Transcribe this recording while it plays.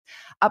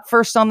Up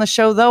first on the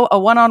show, though, a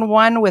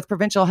one-on-one with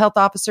Provincial Health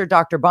Officer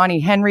Dr. Bonnie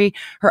Henry.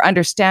 Her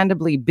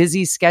understandably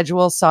busy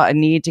schedule saw a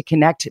need to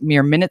connect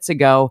mere minutes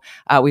ago.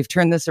 We've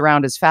turned this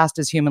around as fast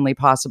as humanly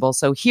possible.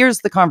 So here's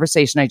the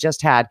conversation I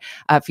just had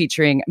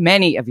featuring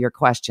many of your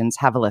questions.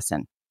 Have a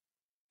listen.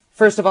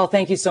 First of all,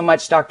 thank you so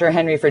much, Dr.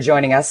 Henry, for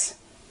joining us.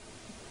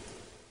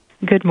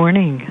 Good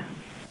morning.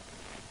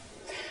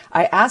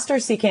 I asked our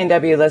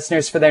CKNW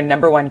listeners for their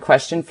number one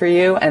question for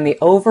you, and the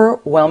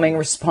overwhelming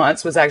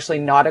response was actually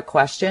not a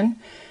question.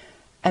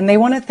 And they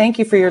want to thank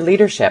you for your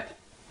leadership.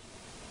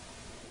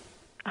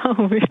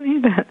 Oh,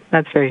 really?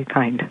 That's very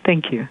kind.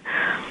 Thank you.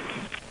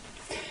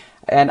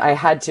 And I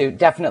had to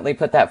definitely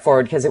put that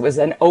forward because it was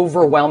an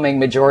overwhelming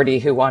majority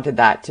who wanted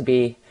that to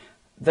be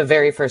the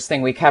very first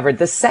thing we covered.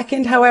 The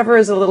second, however,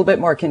 is a little bit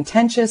more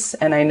contentious,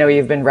 and I know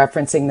you've been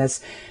referencing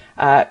this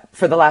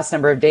for the last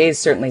number of days,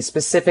 certainly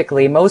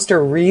specifically. Most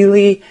are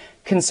really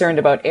concerned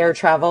about air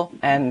travel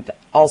and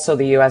also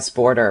the U.S.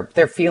 border.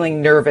 They're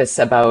feeling nervous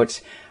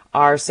about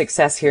our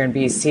success here in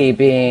BC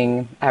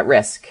being at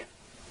risk.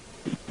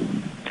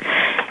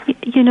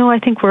 You know, I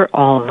think we're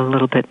all a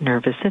little bit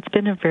nervous. It's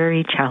been a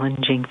very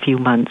challenging few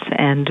months,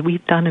 and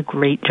we've done a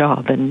great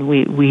job. And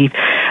we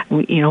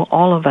you know,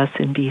 all of us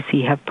in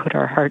BC have put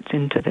our hearts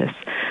into this.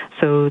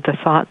 So the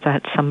thought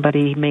that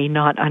somebody may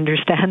not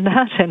understand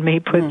that and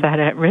may put that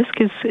at risk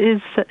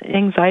is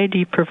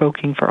anxiety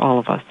provoking for all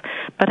of us.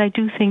 But I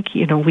do think,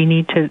 you know, we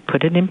need to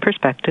put it in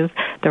perspective.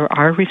 There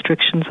are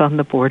restrictions on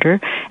the border,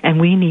 and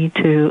we need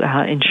to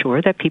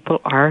ensure that people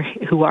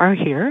who are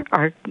here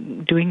are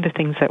doing the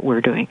things that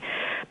we're doing.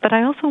 But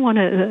I also want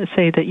to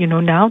say that, you know,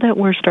 now that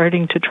we're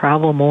starting to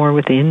travel more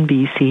within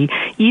BC,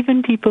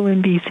 even people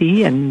in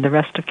BC and the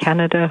rest of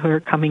Canada who are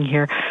coming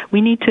here,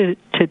 we need to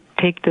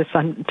take this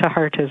to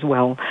heart as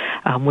well.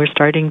 We're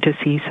starting to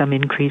see some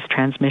increased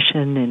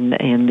transmission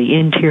in the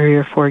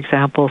interior, for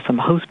example, some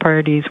host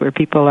parties where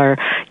people are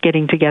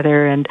getting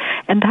together, and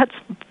that's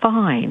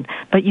fine.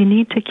 But you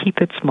need to keep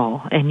it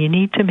small, and you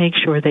need to make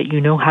sure that you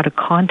know how to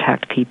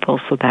contact people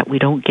so that we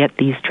don't get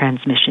these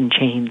transmission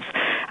chains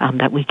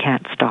that we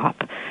can't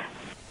stop.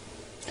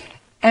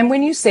 And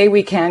when you say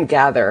we can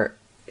gather,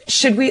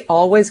 should we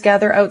always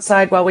gather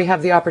outside while we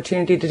have the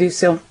opportunity to do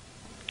so?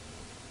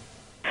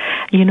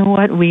 You know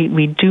what?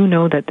 We do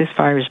know that this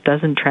virus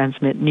doesn't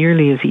transmit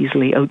nearly as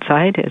easily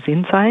outside as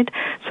inside.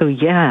 So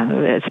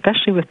yeah,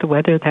 especially with the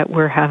weather that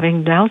we're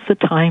having, now's the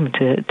time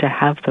to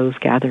have those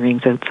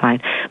gatherings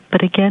outside.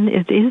 But again,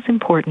 it is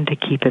important to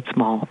keep it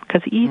small,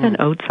 because even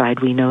outside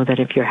we know that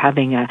if you're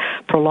having a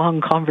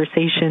prolonged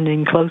conversation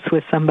in close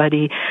with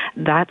somebody,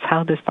 that's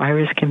how this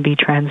virus can be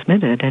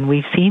transmitted. And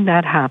we've seen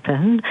that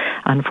happen,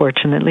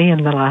 unfortunately,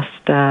 in the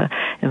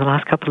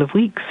last couple of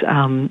weeks,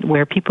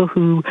 where people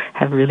who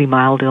have really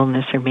mild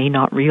illness or may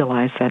not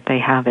realize that they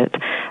have it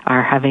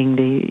are having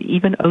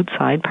even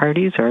outside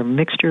parties or a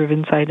mixture of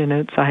inside and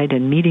outside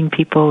and meeting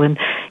people. And,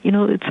 you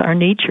know, it's our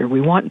nature. We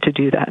want to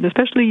do that,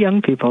 especially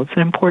young people. It's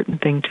an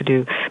important thing to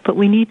do. But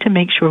we need to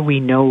make sure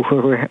we know who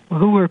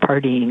we're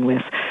partying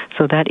with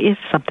so that if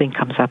something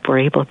comes up, we're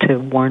able to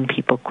warn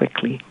people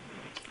quickly.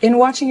 In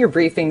watching your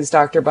briefings,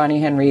 Dr.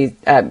 Bonnie Henry,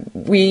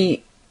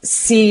 we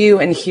see you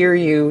and hear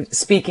you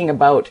speaking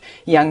about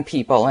young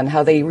people and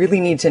how they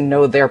really need to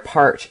know their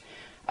part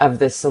of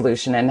this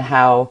solution, and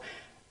how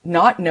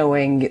not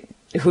knowing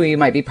who you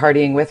might be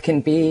partying with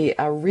can be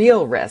a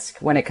real risk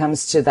when it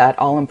comes to that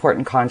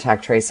all-important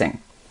contact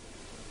tracing.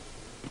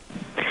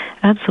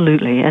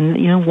 Absolutely. And,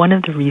 you know, one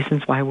of the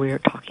reasons why we're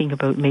talking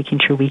about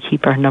making sure we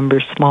keep our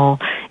numbers small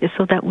is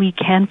so that we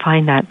can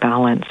find that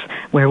balance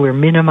where we're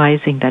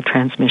minimizing that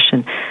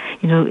transmission.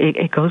 You know,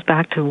 it goes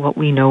back to what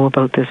we know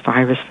about this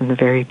virus from the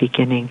very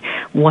beginning.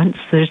 Once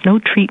there's no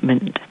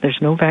treatment, there's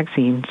no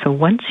vaccine. So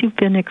once you've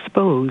been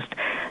exposed,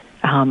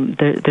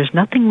 there's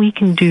nothing we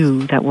can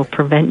do that will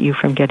prevent you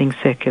from getting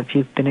sick if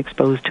you've been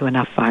exposed to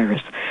enough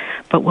virus.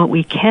 But what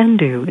we can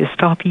do is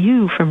stop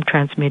you from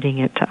transmitting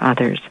it to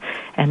others.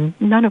 And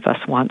none of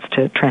us wants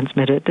to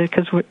transmit it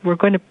because we're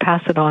going to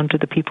pass it on to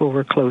the people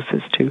we're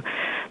closest to.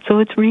 So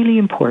it's really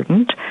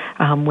important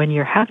when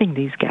you're having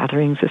these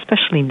gatherings,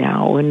 especially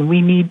now, and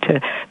we need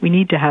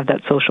to have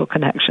that social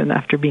connection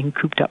after being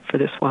cooped up for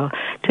this while,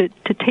 to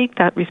take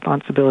that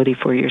responsibility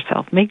for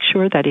yourself. Make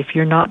sure that if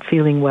you're not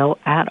feeling well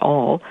at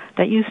all,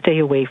 that you stay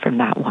away from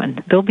that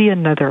one. There'll be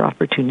another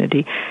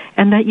opportunity,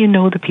 and that you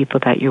know the people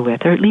that you're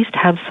with, or at least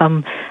have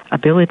some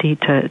ability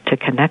to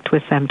connect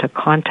with them, to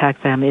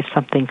contact them if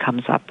something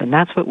comes up. And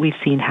that's what we've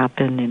seen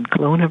happen in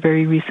Kelowna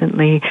very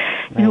recently.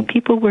 Right. You know,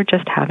 people were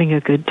just having a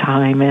good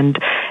time, and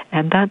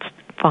that's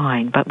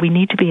fine. But we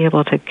need to be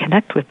able to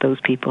connect with those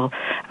people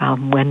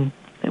when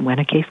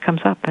a case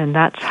comes up, and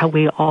that's how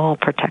we all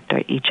protect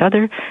each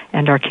other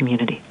and our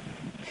community.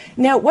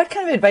 Now, what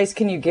kind of advice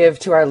can you give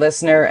to our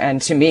listener and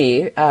to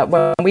me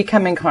when we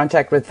come in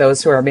contact with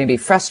those who are maybe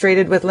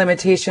frustrated with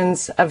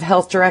limitations of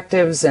health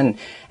directives and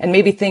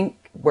maybe think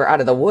we're out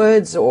of the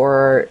woods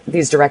or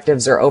these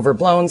directives are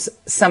overblown?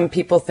 Some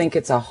people think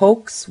it's a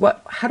hoax.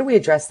 How do we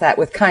address that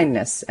with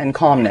kindness and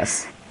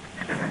calmness?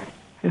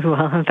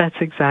 Well, that's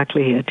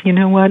exactly it. You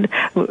know what?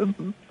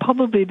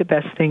 Probably the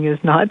best thing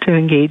is not to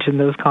engage in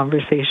those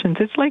conversations.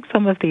 It's like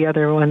some of the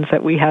other ones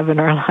that we have in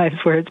our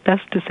lives where it's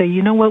best to say,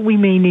 you know what, we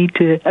may need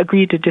to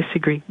agree to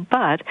disagree.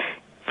 But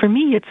for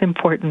me, it's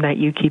important that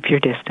you keep your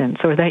distance,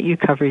 or that you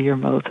cover your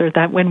mouth, or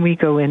that when we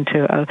go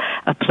into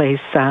a place,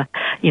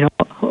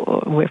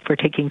 if we're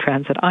taking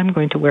transit, I'm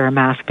going to wear a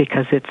mask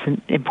because it's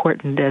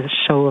important as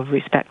a show of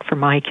respect for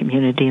my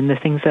community and the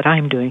things that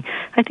I'm doing.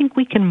 I think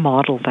we can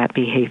model that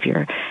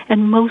behavior,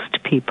 and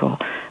most people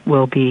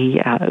will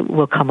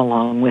come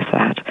along with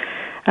that.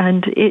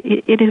 And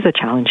it is a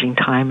challenging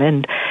time,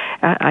 and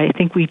I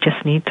think we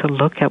just need to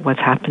look at what's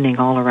happening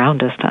all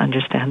around us to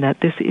understand that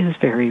this is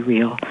very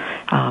real.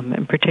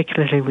 And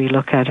particularly we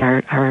look at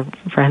our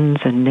friends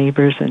and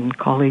neighbors and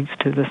colleagues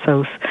to the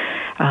south,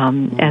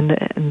 and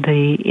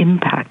the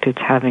impact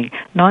it's having,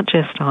 not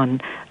just on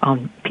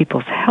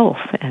people's health,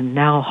 and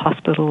now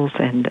hospitals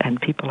and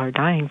people are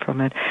dying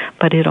from it,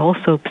 but it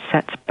also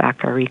sets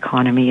back our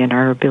economy and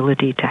our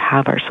ability to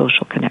have our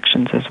social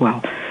connections as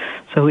well.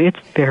 So it's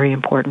very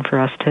important for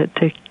us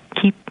to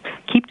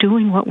keep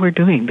doing what we're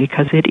doing,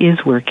 because it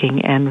is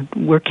working, and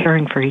we're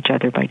caring for each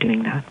other by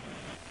doing that.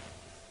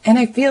 And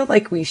I feel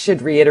like we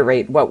should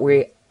reiterate what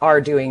we are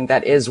doing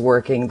that is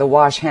working: the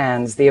wash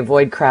hands, the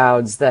avoid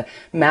crowds, the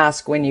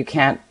mask when you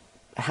can't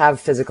have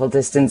physical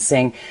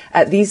distancing.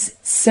 These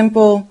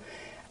simple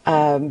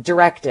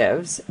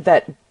directives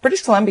that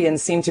British Columbians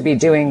seem to be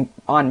doing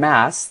en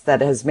masse that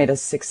has made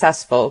us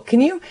successful.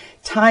 Can you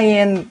tie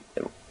in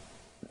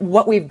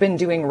what we've been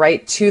doing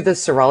right to the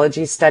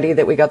serology study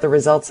that we got the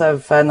results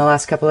of in the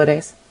last couple of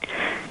days?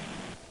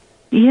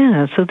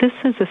 Yeah, so this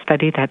is a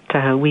study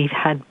that we've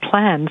had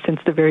planned since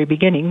the very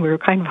beginning. We were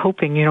kind of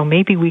hoping,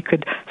 maybe we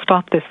could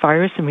stop this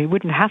virus and we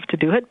wouldn't have to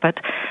do it,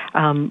 but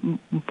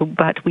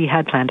we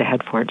had planned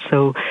ahead for it.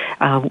 So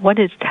what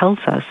it tells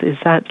us is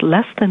that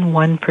less than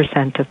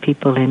 1% of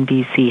people in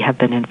BC have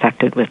been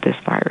infected with this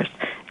virus.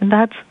 And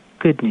that's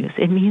good news.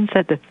 It means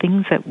that the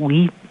things that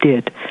we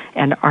did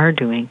and are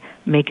doing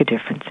make a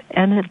difference,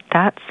 and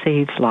that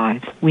saves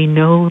lives. We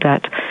know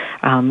that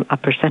a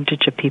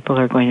percentage of people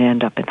are going to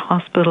end up in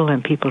hospital,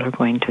 and people are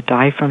going to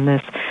die from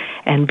this,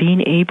 and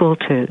being able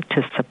to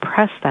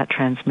suppress that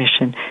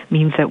transmission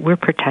means that we're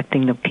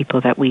protecting the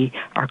people that we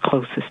are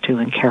closest to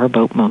and care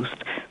about most.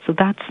 So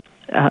that's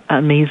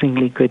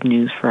amazingly good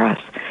news for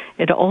us.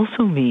 It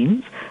also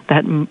means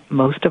that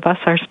most of us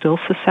are still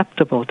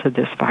susceptible to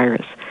this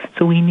virus.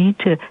 So we need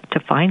to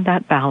find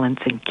that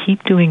balance and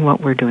keep doing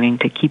what we're doing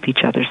to keep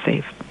each other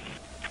safe.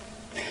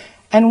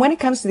 And when it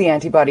comes to the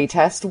antibody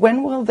test,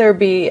 when will there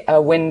be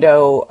a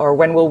window, or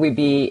when will we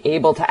be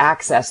able to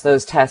access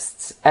those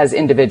tests as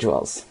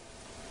individuals?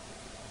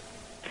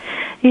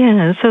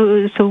 Yeah,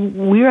 so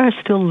we are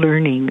still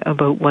learning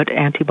about what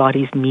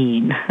antibodies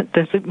mean.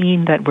 Does it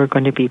mean that we're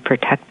going to be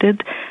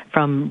protected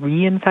from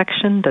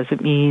reinfection? Does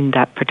it mean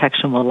that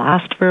protection will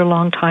last for a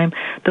long time?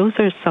 Those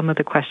are some of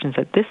the questions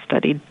that this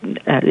study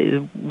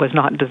was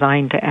not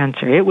designed to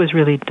answer. It was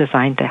really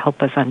designed to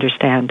help us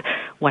understand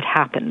what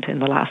happened in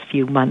the last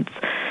few months,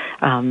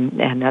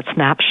 and that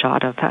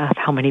snapshot of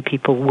how many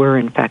people were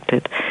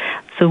infected.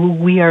 So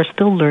we are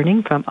still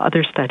learning from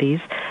other studies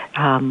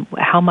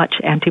how much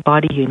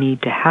antibody you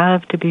need to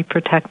have to be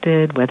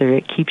protected, whether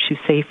it keeps you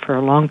safe for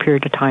a long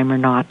period of time or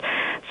not.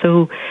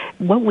 So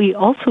what we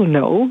also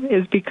know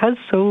is because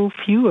so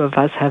few of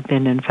us have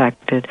been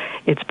infected,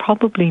 it's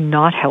probably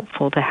not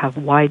helpful to have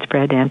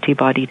widespread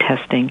antibody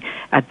testing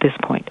at this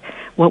point.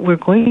 What we're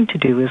going to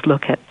do is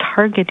look at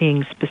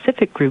targeting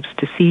specific groups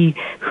to see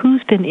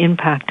who's been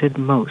impacted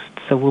most.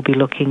 So we'll be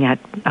looking at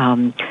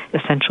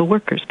essential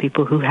workers,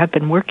 people who have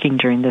been working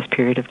during this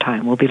period of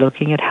time. We'll be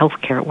looking at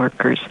healthcare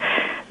workers.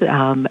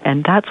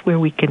 And that's where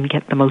we can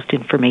get the most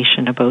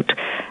information about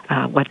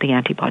what the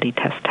antibody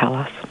tests tell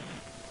us.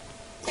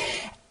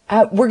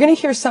 We're going to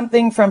hear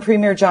something from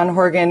Premier John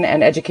Horgan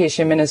and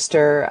Education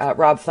Minister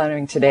Rob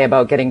Fleming today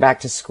about getting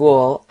back to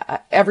school.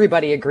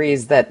 Everybody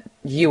agrees that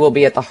you will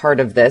be at the heart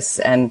of this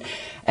and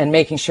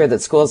making sure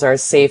that schools are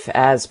as safe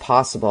as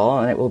possible,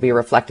 and it will be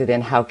reflected in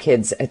how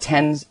kids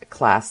attend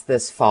class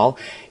this fall.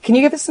 Can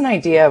you give us an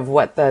idea of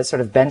what the sort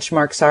of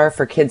benchmarks are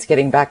for kids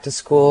getting back to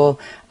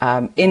school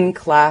in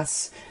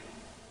class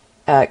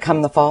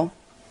come the fall?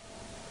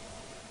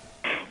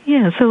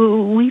 Yeah,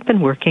 so we've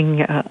been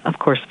working, of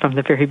course, from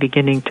the very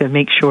beginning to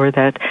make sure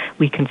that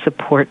we can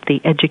support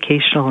the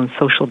educational and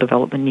social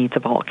development needs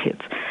of all kids.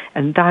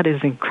 And that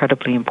is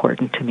incredibly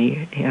important to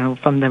me.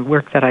 From the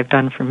work that I've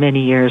done for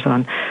many years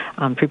on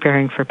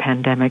preparing for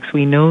pandemics,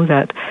 we know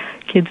that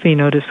kids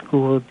being out of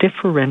school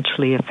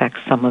differentially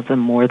affects some of them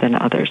more than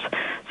others.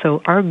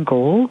 So our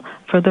goal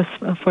for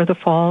the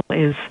fall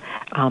is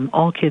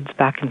all kids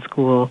back in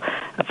school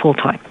full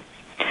time.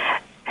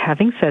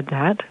 Having said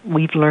that,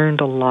 we've learned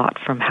a lot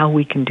from how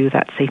we can do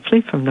that safely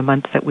from the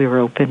month that we were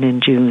open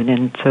in June.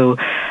 And so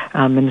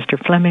Minister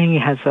Fleming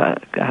has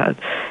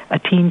a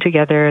team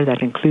together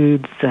that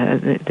includes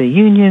the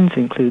unions,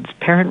 includes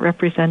parent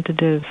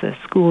representatives,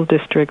 school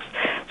districts,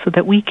 so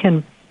that we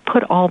can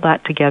put all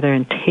that together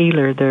and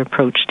tailor the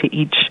approach to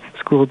each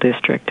school school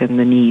district and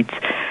the needs.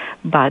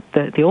 But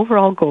the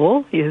overall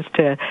goal is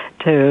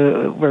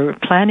we're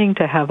planning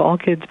to have all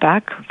kids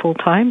back full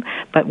time,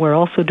 but we're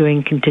also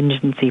doing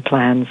contingency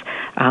plans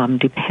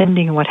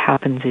depending on what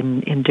happens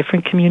in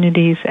different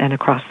communities and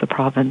across the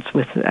province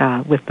with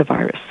the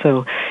virus.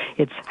 So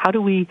it's how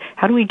do we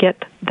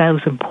get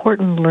those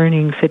important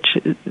learnings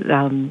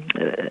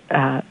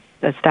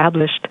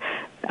established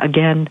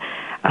again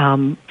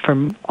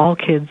from all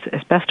kids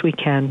as best we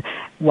can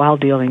while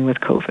dealing with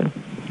COVID.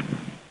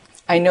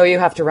 I know you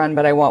have to run,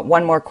 but I want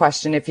one more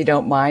question, if you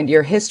don't mind.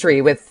 Your history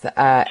with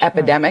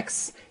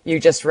epidemics, you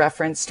just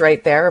referenced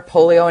right there,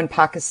 polio in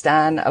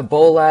Pakistan,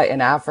 Ebola in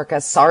Africa,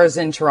 SARS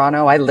in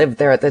Toronto. I lived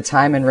there at the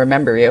time and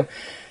remember you.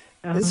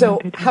 So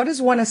how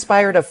does one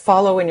aspire to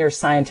follow in your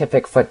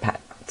scientific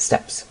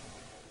footsteps?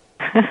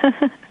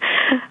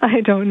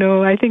 I don't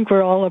know. I think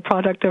we're all a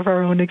product of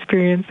our own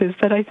experiences,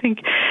 but I think,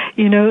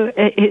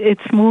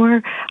 it's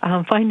more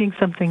finding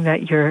something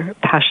that you're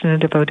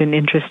passionate about and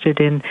interested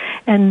in,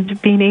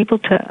 and being able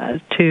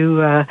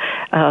to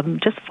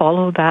just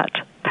follow that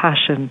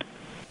passion.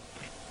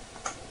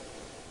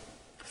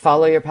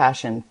 Follow your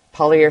passion.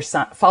 Follow your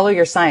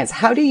science.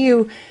 How do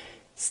you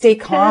stay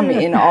calm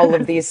in all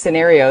of these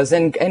scenarios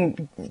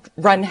and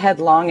run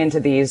headlong into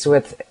these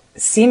with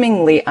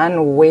seemingly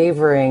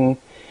unwavering,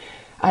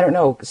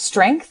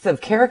 strength of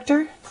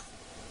character?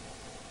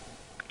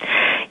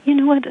 You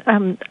know what?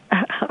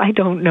 I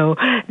don't know.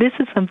 This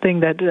is something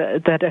that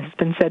has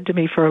been said to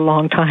me for a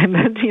long time.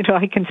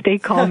 I can stay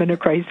calm in a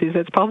crisis.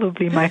 It's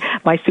probably my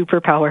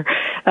superpower.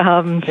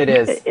 It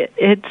is.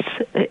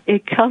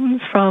 It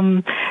comes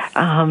from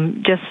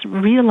just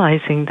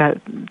realizing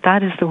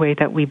that is the way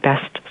that we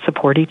best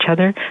support each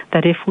other.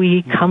 That if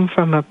we come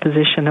from a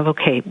position of,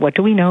 okay, what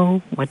do we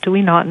know? What do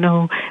we not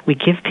know? We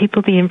give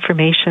people the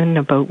information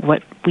about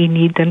what we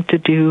need them to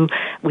do.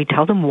 We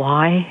tell them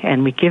why,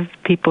 and we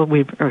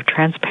are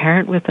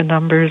transparent with the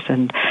numbers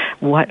and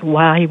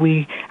why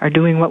we are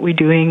doing what we're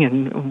doing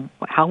and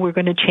how we're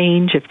going to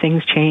change if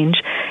things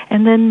change.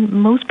 And then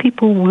most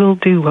people will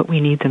do what we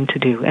need them to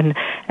do. And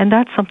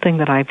that's something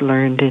that I've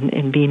learned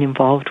in being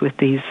involved with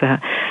these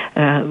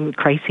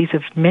crises,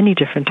 of many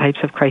different types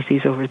of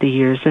crises over the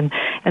years.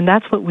 And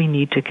that's what we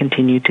need to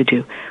continue to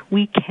do.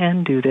 We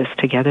can do this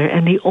together,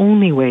 and the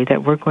only way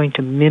that we're going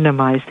to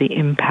minimize the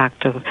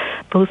impact of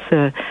both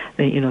the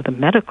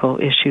medical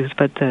issues,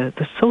 but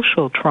the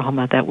social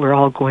trauma that we're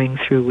all going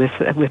through with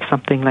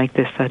something like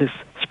this that is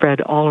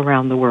spread all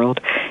around the world,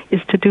 is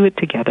to do it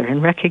together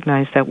and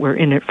recognize that we're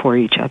in it for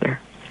each other.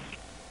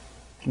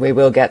 We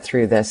will get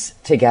through this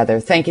together.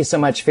 Thank you so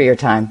much for your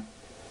time.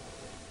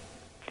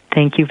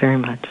 Thank you very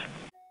much.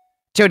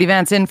 Jody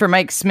Vance in for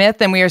Mike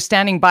Smith, and we are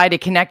standing by to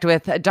connect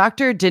with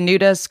Dr.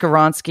 Danuta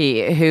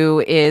Skowronski,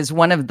 who is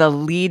one of the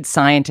lead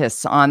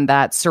scientists on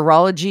that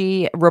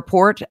serology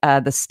report,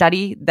 the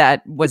study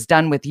that was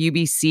done with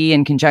UBC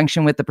in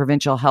conjunction with the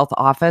Provincial Health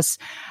Office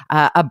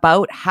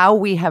about how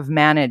we have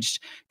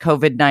managed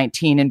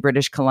COVID-19 in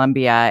British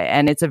Columbia.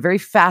 And it's a very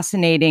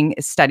fascinating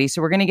study.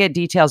 So we're going to get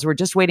details. We're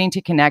just waiting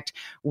to connect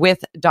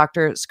with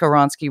Dr.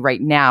 Skowronski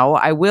right now.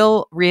 I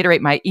will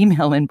reiterate, my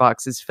email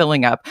inbox is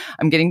filling up.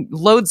 I'm getting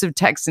loads of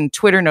texts and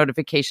Twitter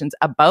notifications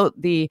about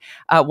the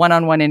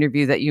one-on-one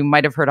interview that you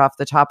might have heard off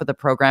the top of the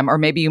program, or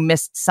maybe you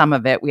missed some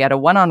of it. We had a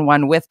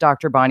one-on-one with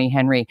Dr. Bonnie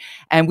Henry,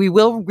 and we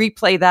will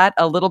replay that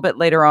a little bit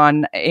later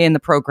on in the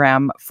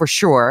program for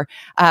sure.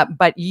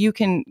 But you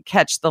can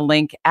catch the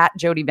link at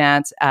Jody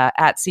Vance,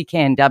 at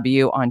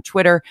CKNW on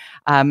Twitter,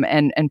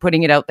 and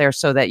putting it out there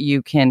so that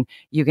you can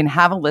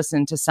have a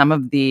listen to some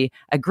of the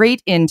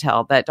great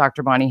intel that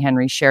Dr. Bonnie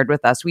Henry shared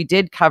with us. We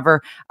did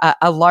cover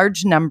a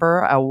large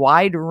number, a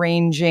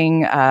wide-ranging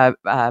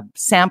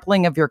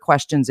sampling of your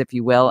questions, if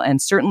you will.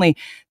 And certainly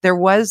there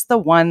was the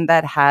one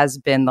that has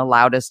been the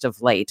loudest of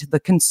late. The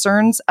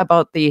concerns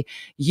about the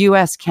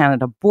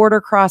U.S.-Canada border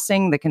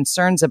crossing, the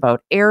concerns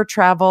about air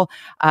travel.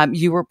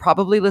 You were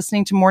probably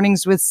listening to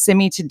Mornings with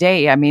Simi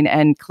today.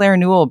 And Claire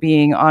Newell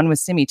being on with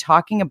Simi,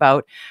 talking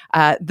about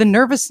the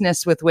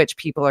nervousness with which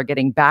people are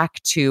getting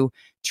back to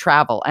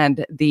travel,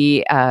 and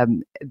the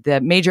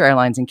major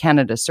airlines in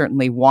Canada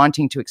certainly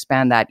wanting to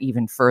expand that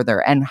even further,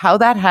 and how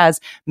that has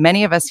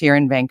many of us here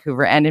in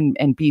Vancouver and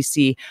in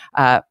BC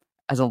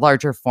as a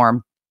larger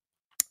form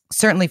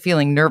certainly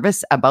feeling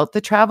nervous about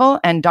the travel.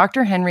 And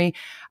Dr. Henry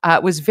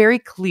was very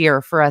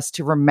clear for us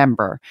to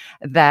remember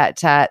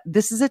that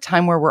this is a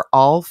time where we're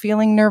all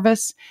feeling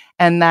nervous,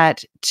 and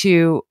that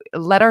to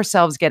let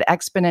ourselves get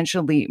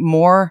exponentially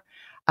more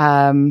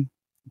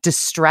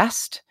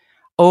distressed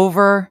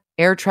over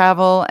air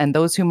travel and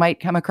those who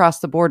might come across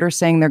the border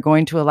saying they're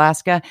going to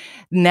Alaska,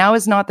 now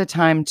is not the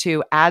time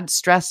to add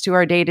stress to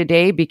our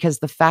day-to-day, because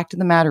the fact of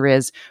the matter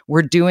is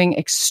we're doing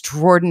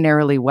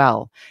extraordinarily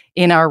well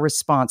in our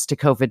response to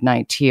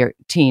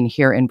COVID-19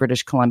 here in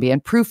British Columbia.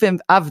 And proof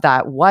of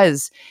that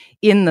was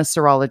in the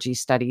serology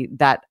study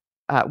that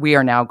we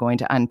are now going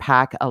to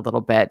unpack a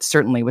little bit,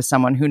 certainly with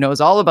someone who knows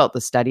all about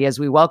the study, as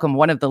we welcome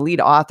one of the lead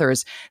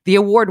authors, the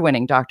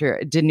award-winning Dr.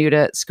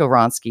 Danuta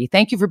Skowronski.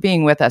 Thank you for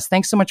being with us.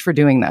 Thanks so much for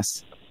doing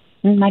this.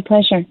 My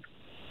pleasure.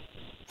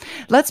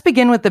 Let's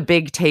begin with the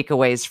big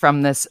takeaways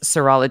from this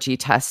serology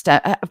test.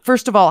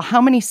 First of all,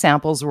 how many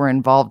samples were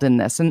involved in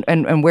this,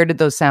 and where did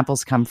those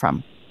samples come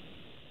from?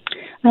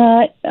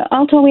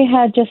 All told, we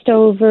had just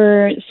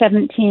over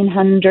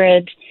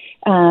 1,700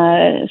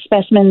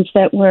 specimens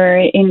that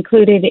were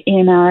included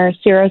in our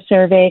sero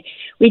survey.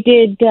 We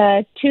did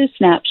 2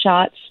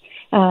 snapshots,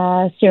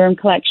 serum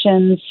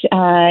collections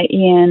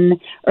in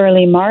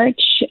early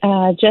March,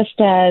 just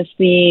as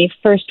the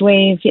first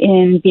wave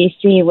in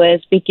BC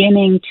was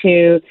beginning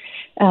to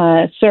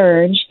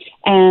surge.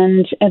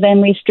 And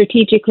then we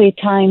strategically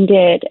timed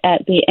it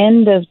at the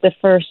end of the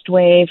first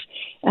wave,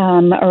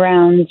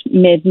 around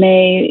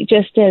mid-May,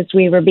 just as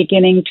we were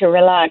beginning to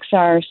relax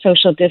our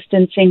social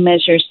distancing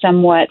measures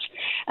somewhat.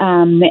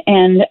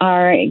 And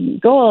our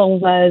goal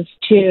was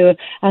to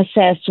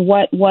assess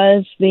what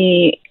was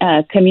the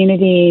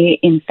community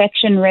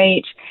infection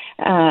rate,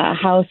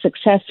 how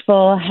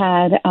successful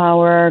had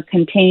our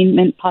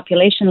containment,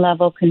 population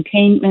level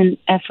containment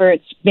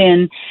efforts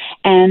been,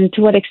 and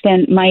to what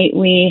extent might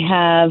we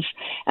have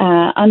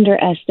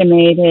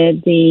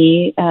underestimated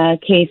the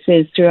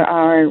cases through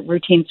our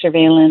routine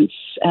surveillance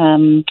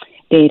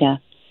data.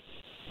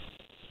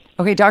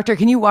 Okay, Doctor,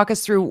 can you walk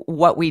us through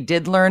what we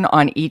did learn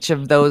on each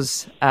of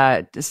those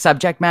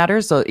subject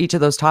matters, so each of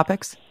those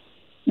topics?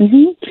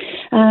 Mm-hmm.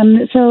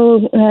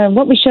 So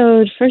what we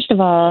showed, first of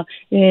all,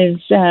 is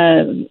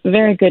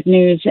very good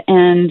news,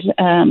 and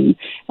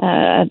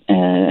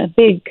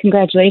big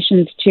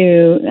congratulations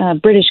to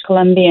British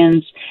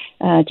Columbians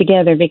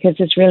together, because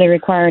this really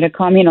required a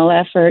communal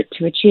effort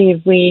to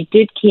achieve. We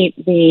did keep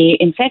the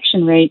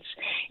infection rates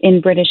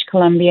in British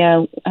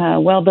Columbia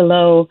well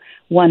below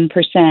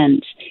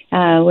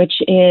 1%, which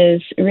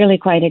is really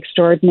quite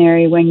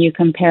extraordinary when you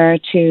compare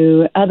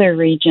to other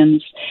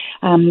regions.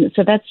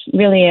 So that's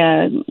really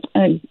a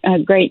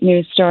great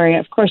news story.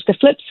 Of course, the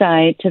flip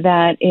side to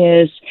that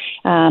is,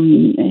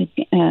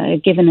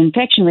 given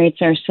infection rates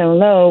are so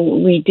low,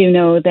 we do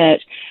know that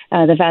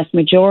the vast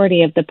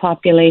majority of the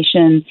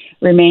population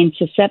remains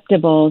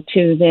susceptible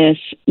to this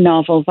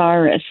novel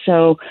virus.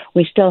 So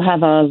we still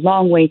have a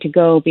long way to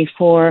go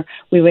before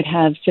we would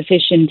have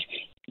sufficient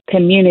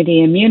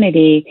community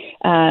immunity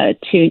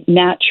to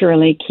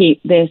naturally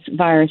keep this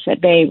virus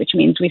at bay, which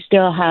means we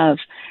still have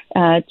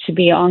to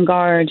be on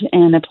guard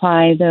and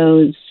apply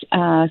those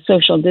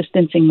social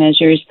distancing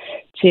measures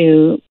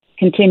to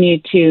continue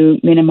to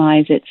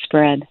minimize its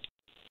spread.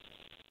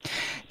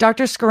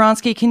 Dr.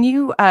 Skowronski, can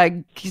you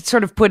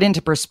sort of put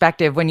into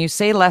perspective, when you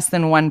say less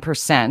than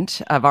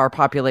 1% of our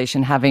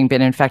population having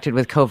been infected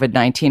with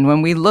COVID-19,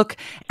 when we look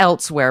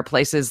elsewhere,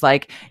 places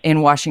like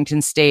in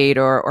Washington State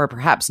or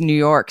perhaps New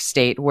York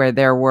State, where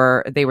they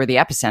were the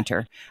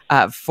epicenter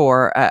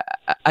for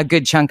a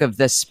good chunk of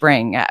this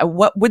spring,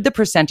 what would the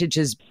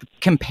percentages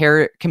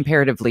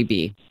comparatively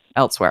be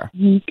elsewhere?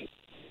 Mm-hmm.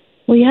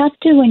 Well, you have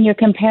to, when you're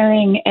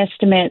comparing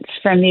estimates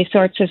from these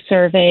sorts of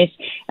surveys,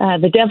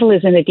 the devil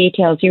is in the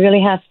details. You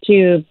really have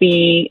to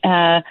be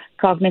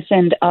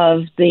cognizant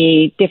of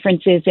the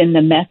differences in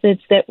the methods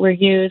that were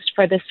used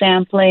for the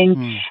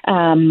sampling,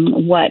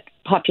 what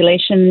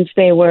populations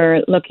they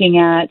were looking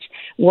at,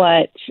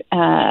 what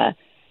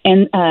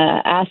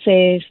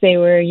assays they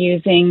were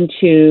using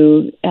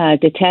to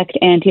detect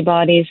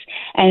antibodies.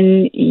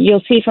 And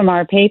you'll see from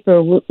our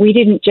paper, we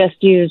didn't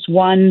just use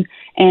one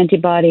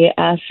antibody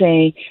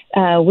assay.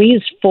 We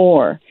used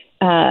 4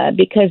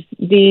 because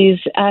these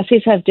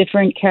assays have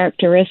different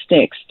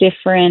characteristics,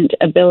 different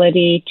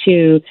ability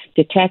to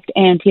detect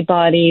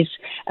antibodies.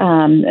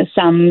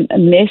 Some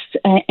miss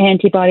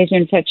antibodies or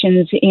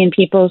infections in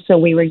people, so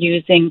we were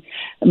using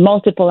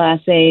multiple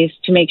assays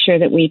to make sure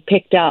that we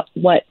picked up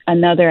what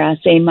another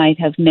assay might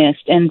have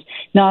missed. And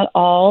not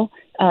all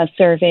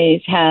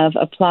surveys have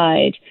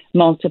applied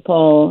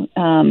multiple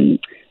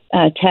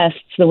tests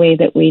the way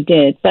that we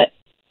did. But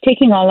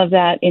taking all of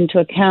that into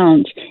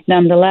account,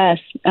 nonetheless,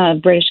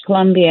 British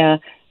Columbia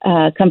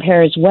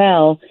compares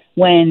well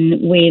when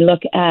we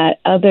look at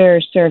other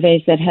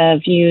surveys that have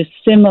used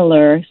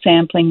similar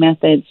sampling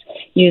methods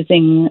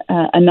using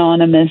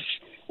anonymous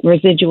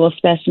residual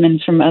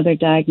specimens from other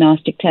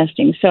diagnostic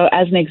testing. So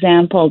as an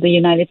example, the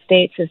United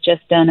States has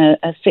just done a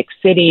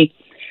 6-city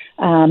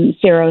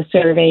sero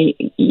survey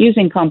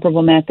using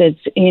comparable methods.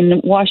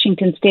 In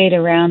Washington State,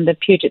 around the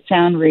Puget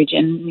Sound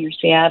region near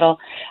Seattle,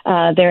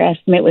 their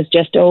estimate was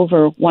just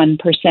over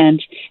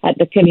 1% at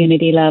the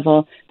community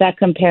level. That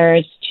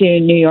compares to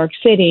New York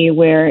City,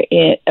 where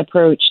it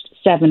approached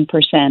 7%.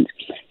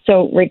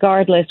 So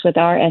regardless, with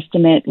our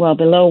estimate well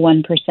below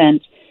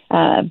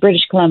 1%,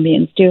 British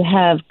Columbians do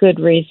have good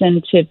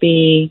reason to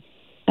be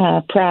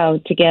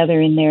proud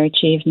together in their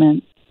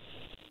achievement.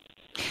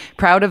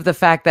 Proud of the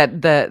fact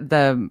that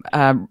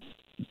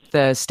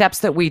the steps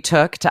that we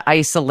took to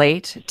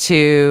isolate,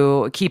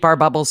 to keep our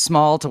bubbles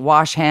small, to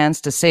wash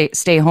hands, to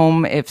stay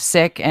home if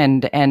sick,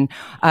 and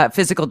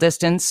physical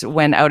distance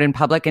when out in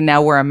public, and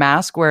now wear a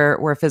mask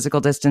where physical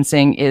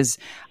distancing is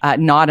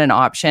not an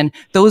option.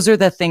 Those are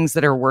the things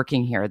that are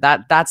working here.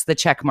 That's the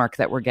check mark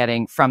that we're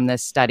getting from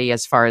this study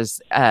as far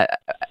as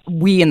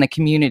we in the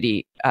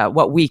community,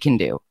 what we can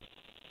do.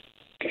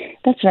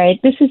 That's right.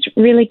 This is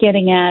really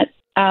getting at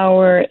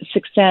our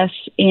success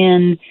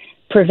in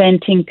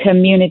preventing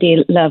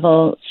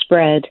community-level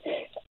spread.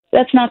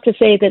 That's not to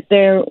say that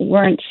there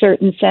weren't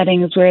certain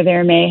settings where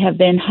there may have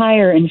been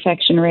higher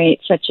infection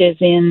rates, such as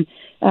in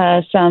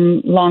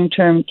some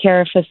long-term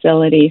care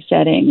facility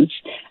settings,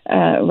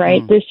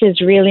 right? This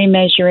is really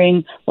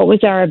measuring what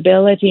was our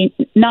ability,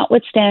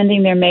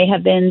 notwithstanding there may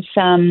have been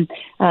some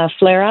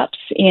flare-ups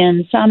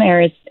in some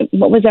areas,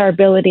 what was our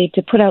ability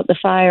to put out the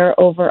fire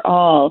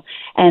overall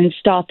and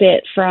stop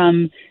it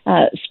from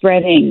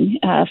spreading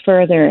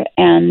further.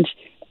 And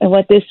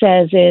what this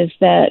says is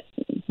that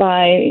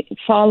by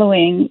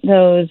following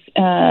those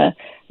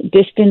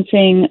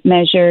distancing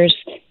measures,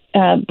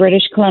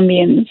 British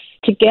Columbians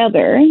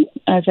together,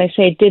 as I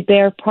say, did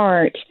their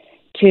part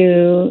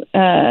to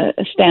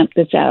stamp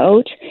this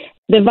out.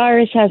 The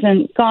virus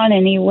hasn't gone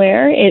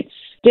anywhere. It's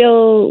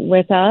still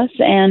with us,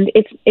 and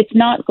it's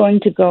not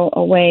going to go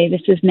away.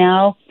 This is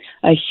now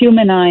a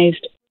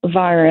humanized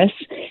virus.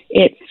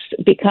 It's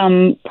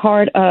become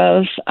part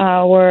of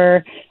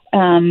our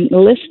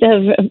list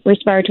of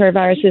respiratory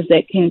viruses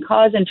that can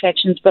cause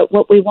infections, but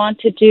what we want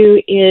to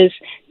do is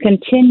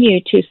continue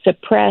to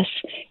suppress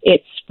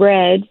its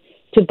spread,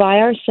 to buy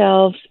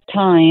ourselves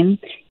time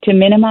to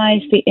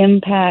minimize the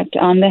impact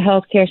on the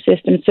healthcare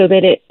system so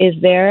that it is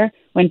there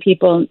when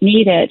people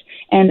need it.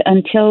 And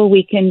until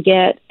we can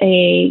get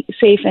a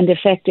safe and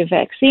effective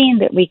vaccine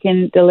that we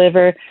can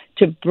deliver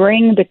to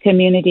bring the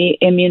community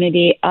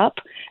immunity up,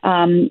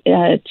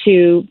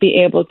 to be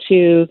able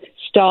to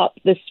stop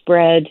the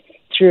spread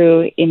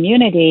through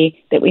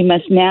immunity, that we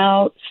must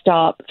now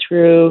stop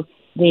through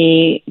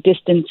the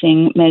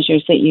distancing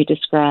measures that you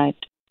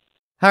described.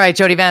 All right,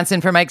 Jody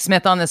Vanson for Mike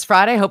Smith on this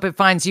Friday. Hope it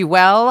finds you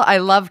well. I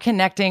love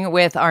connecting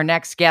with our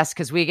next guest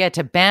because we get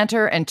to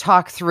banter and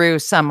talk through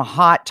some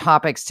hot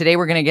topics. Today,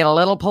 we're going to get a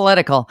little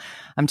political.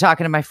 I'm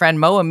talking to my friend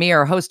Mo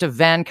Amir, host of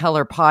Van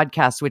Color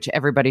Podcast, which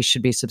everybody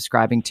should be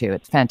subscribing to.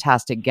 It's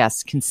fantastic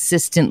guests,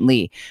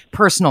 consistently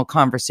personal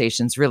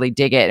conversations, really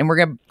dig it. And we're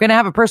going to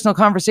have a personal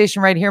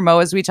conversation right here, Mo,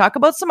 as we talk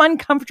about some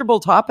uncomfortable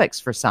topics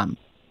for some.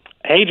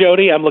 Hey,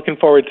 Jody, I'm looking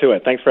forward to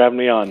it. Thanks for having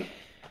me on.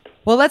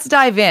 Well, let's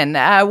dive in.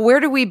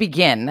 Where do we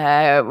begin?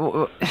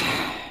 Well,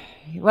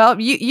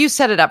 you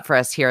set it up for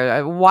us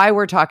here. Why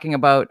we're talking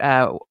about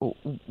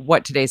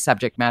what today's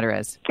subject matter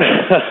is.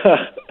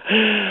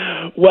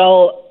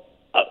 Well,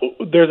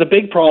 there's a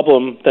big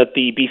problem that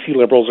the BC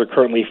Liberals are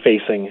currently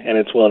facing, and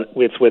it's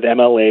with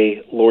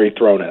MLA Laurie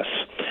Thrones.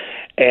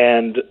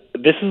 And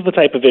this is the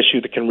type of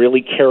issue that can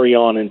really carry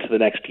on into the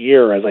next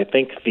year, as I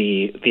think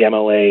the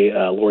MLA,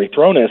 Laurie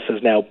Thrones,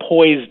 is now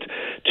poised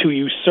to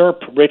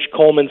usurp Rich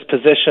Coleman's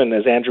position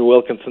as Andrew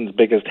Wilkinson's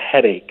biggest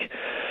headache.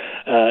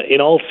 In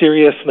all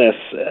seriousness,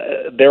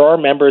 there are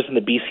members in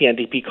the BC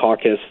NDP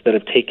caucus that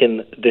have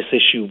taken this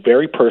issue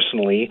very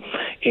personally,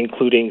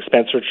 including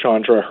Spencer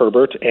Chandra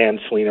Herbert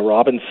and Selena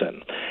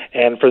Robinson.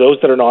 And for those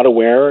that are not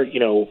aware,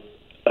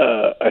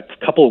 a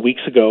couple of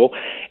weeks ago,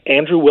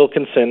 Andrew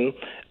Wilkinson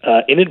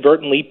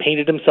inadvertently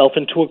painted himself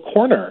into a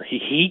corner.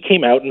 He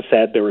came out and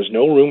said there was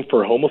no room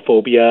for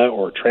homophobia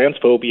or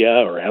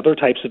transphobia or other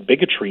types of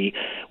bigotry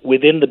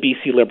within the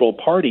BC Liberal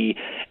Party,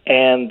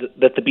 and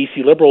that the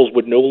BC Liberals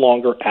would no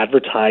longer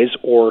advertise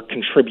or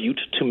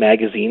contribute to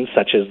magazines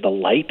such as The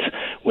Light,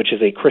 which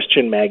is a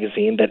Christian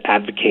magazine that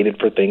advocated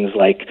for things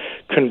like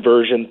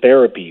conversion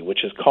therapy,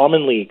 which is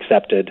commonly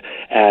accepted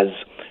as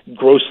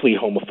grossly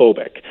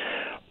homophobic.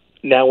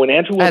 Now, when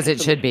Andrew Wilkinson, as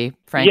it should be,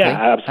 frankly.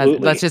 Yeah,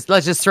 absolutely.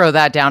 Let's just throw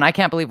that down. I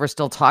can't believe we're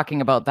still talking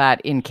about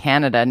that in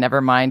Canada, never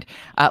mind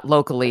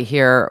locally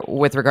here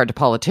with regard to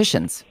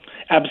politicians.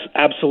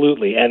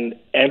 Absolutely. And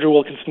Andrew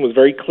Wilkinson was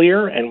very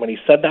clear, and when he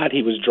said that,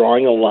 he was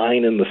drawing a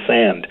line in the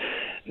sand.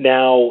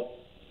 Now,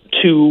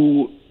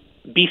 to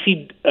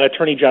BC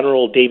Attorney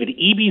General David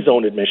Eby's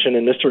own admission,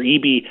 and Mr.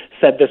 Eby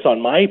said this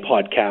on my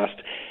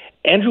podcast,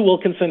 Andrew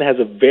Wilkinson has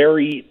a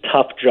very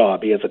tough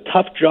job. He has a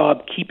tough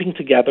job keeping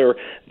together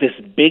this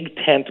big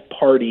tent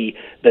party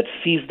that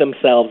sees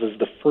themselves as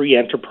the Free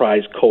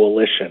Enterprise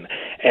Coalition.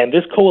 And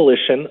this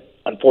coalition,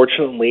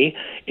 unfortunately,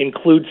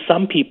 includes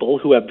some people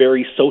who have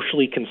very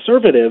socially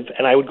conservative,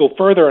 and I would go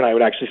further and I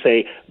would actually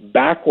say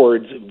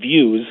backwards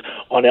views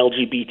on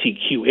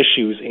LGBTQ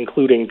issues,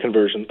 including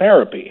conversion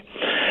therapy.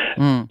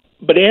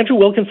 But Andrew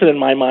Wilkinson, in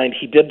my mind,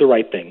 he did the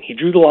right thing. He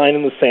drew the line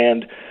in the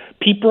sand.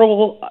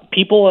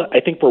 People,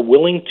 I think, were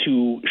willing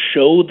to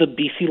show the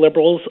BC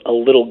Liberals a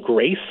little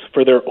grace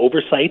for their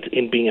oversight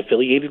in being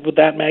affiliated with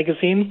that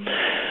magazine.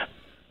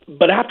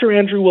 But after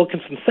Andrew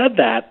Wilkinson said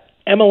that,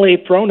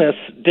 MLA Thrones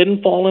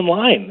didn't fall in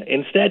line.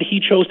 Instead, he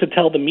chose to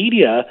tell the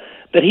media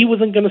that he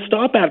wasn't going to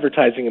stop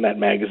advertising in that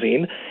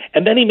magazine,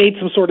 and then he made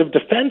some sort of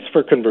defense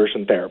for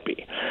conversion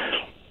therapy.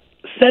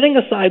 Setting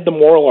aside the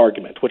moral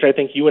argument, which I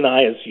think you and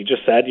I, as you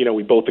just said,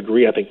 we both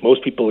agree, I think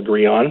most people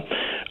agree on,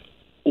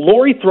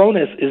 Laurie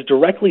Thrones is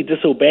directly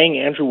disobeying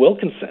Andrew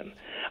Wilkinson.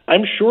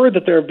 I'm sure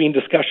that there have been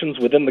discussions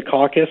within the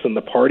caucus and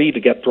the party to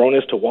get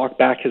Thrones to walk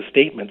back his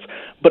statements,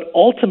 but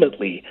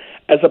ultimately,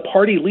 as a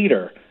party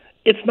leader,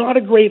 it's not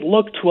a great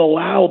look to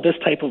allow this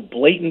type of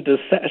blatant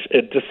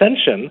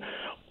dissension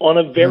on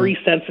a very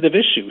sensitive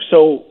issue.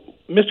 So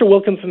Mr.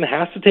 Wilkinson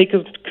has to take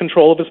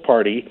control of his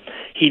party.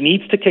 He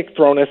needs to kick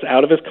Thrones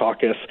out of his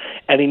caucus,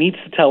 and he needs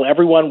to tell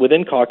everyone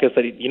within caucus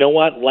that, you know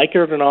what, like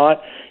it or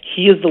not,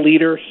 he is the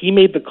leader, he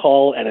made the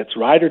call, and it's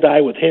ride or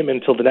die with him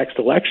until the next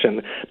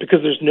election,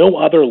 because there's no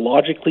other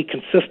logically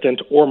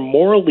consistent or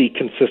morally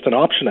consistent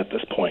option at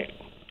this point.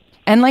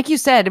 And like you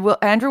said,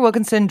 Andrew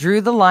Wilkinson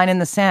drew the line in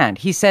the sand.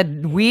 He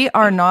said, "We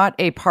are not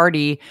a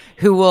party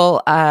who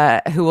will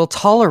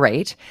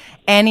tolerate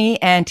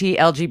any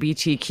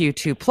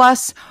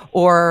anti-LGBTQ2+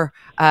 or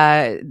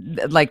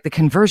like the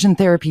conversion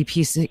therapy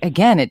piece."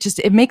 Again,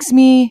 it makes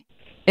me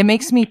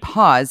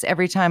pause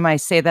every time I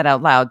say that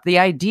out loud. The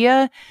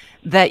idea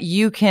that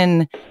you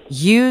can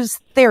use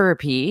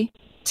therapy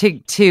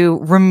to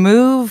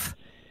remove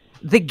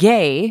the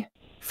gay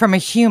from a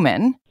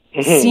human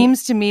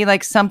seems to me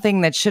like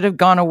something that should have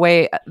gone the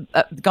way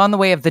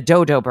of the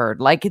dodo bird.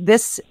 Like,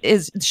 this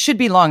should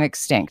be long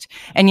extinct.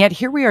 And yet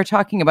here we are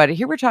talking about it.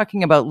 Here we're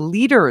talking about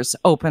leaders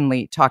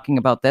openly talking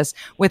about this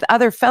with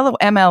other fellow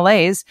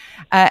MLAs.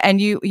 And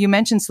you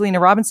mentioned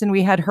Selena Robinson.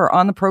 We had her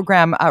on the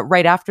program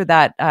right after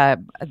that,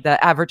 the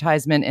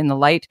advertisement in the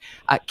Light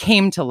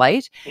came to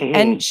light.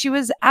 And she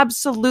was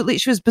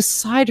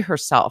beside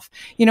herself,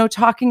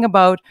 talking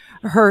about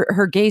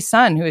her gay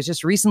son who has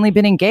just recently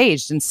been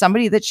engaged, and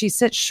somebody that she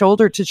sits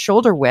shoulder to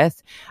shoulder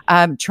with,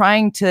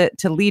 trying to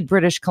lead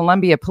British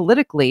Columbia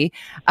politically,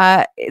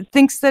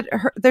 thinks that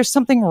there's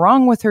something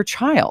wrong with her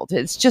child.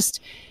 It's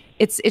just,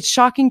 it's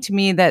shocking to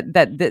me that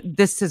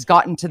this has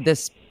gotten to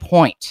this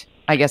point,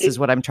 I guess is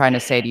what I'm trying to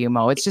say to you,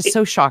 Mo. It's just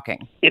so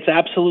shocking. It's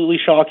absolutely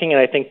shocking,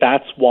 and I think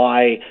that's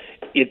why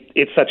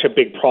it's such a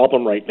big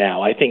problem right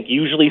now. I think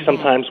usually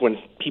sometimes when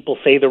people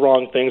say the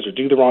wrong things or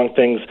do the wrong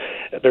things,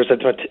 there's a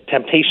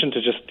temptation to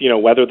just,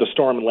 weather the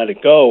storm and let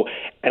it go.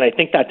 And I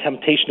think that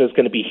temptation is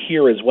going to be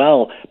here as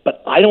well.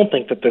 But I don't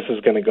think that this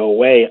is going to go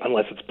away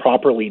unless it's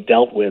properly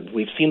dealt with.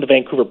 We've seen the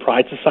Vancouver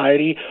Pride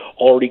Society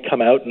already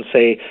come out and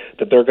say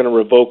that they're going to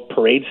revoke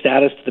parade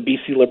status to the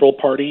BC Liberal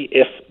Party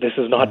if this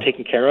is not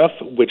taken care of,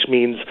 which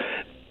means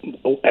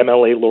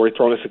MLA Laurie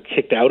Thrones is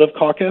kicked out of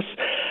caucus.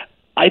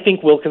 I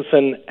think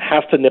Wilkinson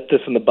has to nip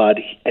this in the bud,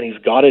 and he's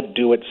got to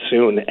do it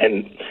soon.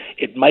 And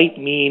it might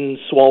mean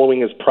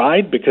swallowing his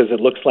pride because it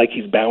looks like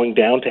he's bowing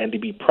down to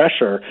NDP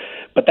pressure.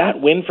 But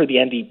that win for the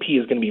NDP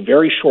is going to be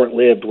very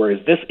short-lived, whereas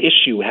this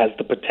issue has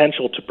the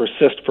potential to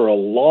persist for a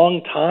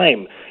long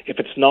time if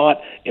it's not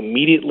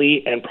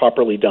immediately and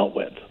properly dealt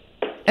with.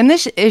 And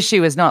this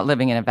issue is not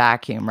living in a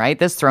vacuum, right?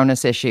 This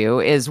Thrones issue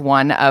is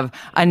one of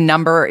a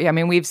number. I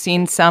mean, we've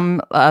seen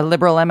some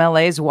Liberal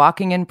MLAs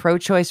walking in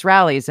pro-choice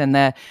rallies, and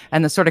the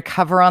sort of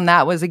cover on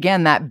that was,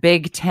 again, that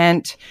big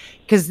tent.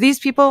 Because these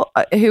people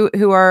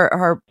who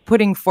are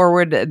putting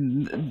forward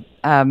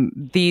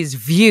these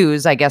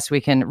views, I guess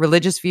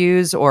religious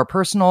views or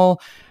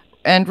personal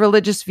and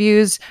religious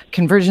views,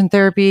 conversion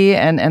therapy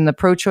and the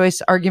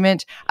pro-choice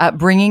argument,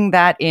 bringing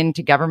that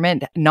into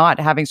government, not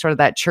having sort of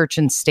that church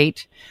and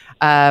state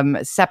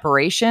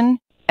separation,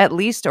 at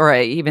least, or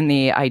even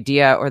the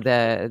idea or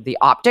the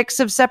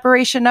optics of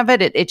separation of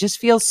it. It just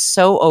feels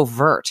so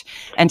overt.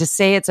 And to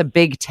say it's a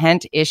big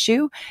tent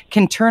issue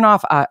can turn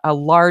off a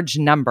large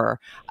number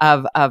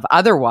of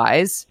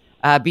otherwise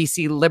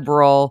BC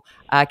Liberal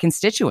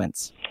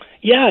constituents.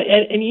 Yeah,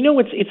 and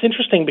it's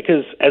interesting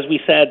because, as we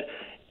said,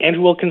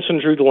 Andrew Wilkinson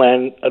drew the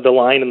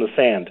line in the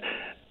sand.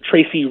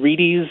 Tracy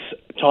Reedy's,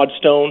 Todd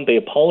Stone, they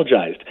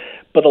apologized.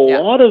 But a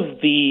lot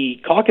of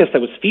the caucus that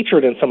was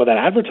featured in some of that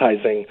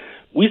advertising,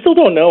 we still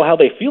don't know how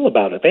they feel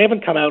about it. They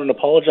haven't come out and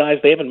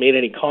apologized. They haven't made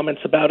any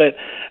comments about it.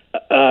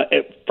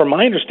 From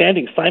my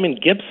understanding, Simon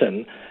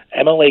Gibson,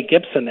 MLA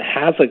Gibson,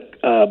 has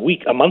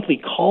a monthly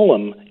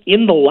column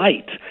in the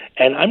Light,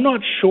 and I'm not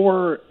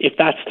sure if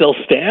that still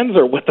stands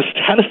or what the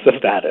status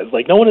of that is.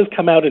 Like, no one has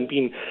come out and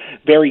been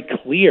very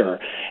clear,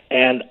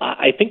 and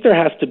I think there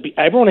has to be,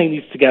 everyone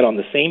needs to get on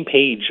the same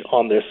page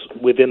on this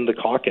within the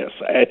caucus.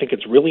 I think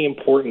it's really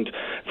important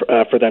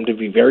for them to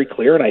be very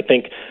clear, and I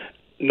think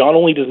not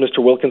only does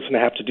Mr. Wilkinson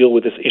have to deal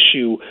with this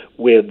issue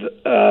with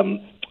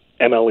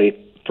MLA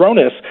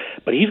Thrones,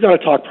 but he's got to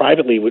talk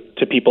privately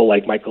to people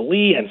like Michael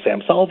Lee and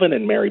Sam Sullivan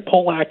and Mary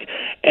Polak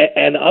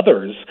and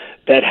others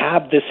that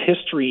have this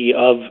history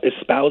of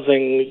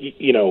espousing,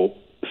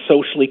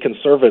 socially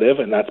conservative,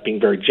 and that's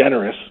being very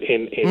generous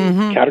in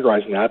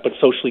categorizing that, but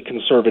socially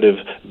conservative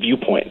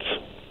viewpoints.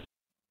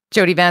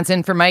 Jody Vance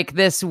in for Mike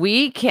this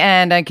week,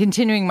 and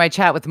continuing my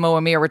chat with Mo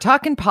Amir. We're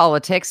talking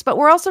politics, but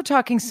we're also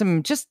talking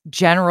some just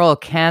general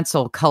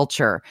cancel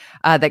culture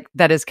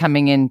that is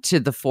coming into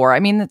the fore. I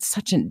mean, it's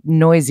such a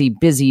noisy,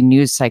 busy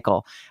news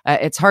cycle.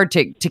 It's hard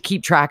to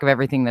keep track of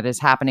everything that is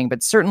happening,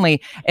 but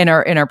certainly in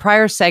our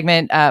prior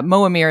segment,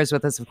 Mo Amir is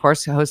with us, of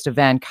course, host of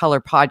Van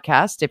Color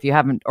podcast. If you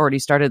haven't already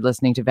started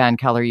listening to Van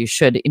Color, you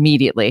should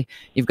immediately.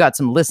 You've got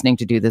some listening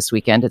to do this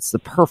weekend. It's the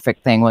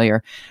perfect thing while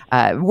you're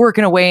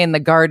working away in the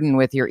garden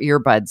with your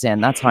earbuds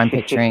in. That's how I'm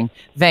picturing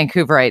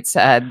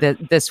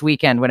Vancouverites this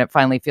weekend when it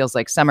finally feels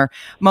like summer.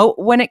 Mo,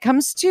 when it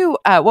comes to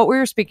what we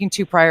were speaking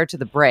to prior to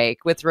the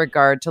break with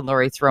regard to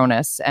Laurie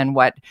Thronus and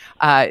what,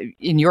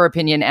 in your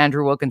opinion,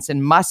 Andrew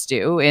Wilkinson must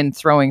do in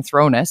throwing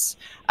Thronus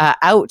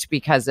out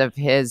because of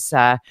his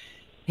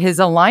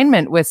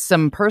alignment with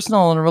some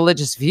personal and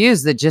religious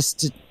views that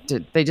just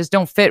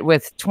don't fit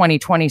with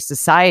 2020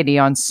 society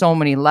on so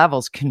many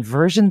levels.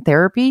 Conversion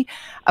therapy,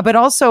 but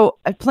also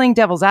playing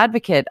devil's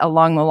advocate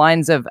along the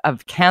lines of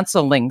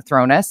canceling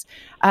Thronus.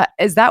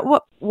 Is that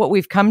what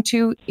we've come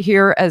to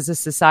here as a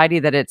society?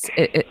 That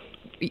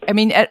I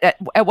mean,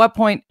 at what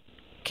point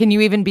can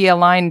you even be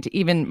aligned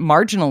even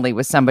marginally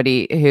with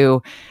somebody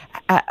who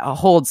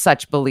holds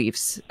such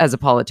beliefs as a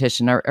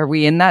politician? Are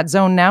we in that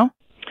zone now?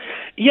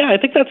 Yeah, I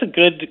think that's a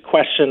good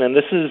question, and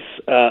this is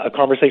a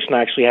conversation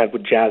I actually had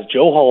with Jazz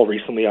Johal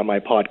recently on my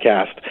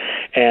podcast,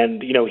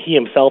 and he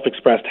himself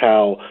expressed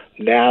how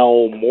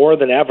now more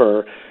than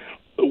ever,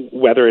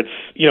 whether it's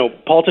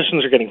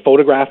politicians are getting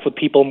photographed with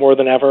people more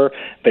than ever,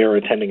 they are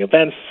attending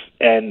events,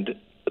 and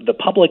the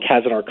public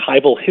has an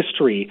archival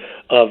history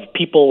of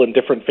people in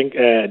different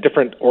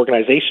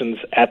organizations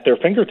at their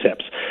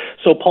fingertips.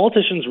 So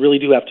politicians really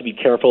do have to be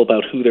careful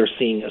about who they're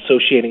seeing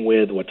associating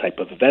with, what type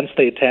of events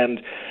they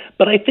attend.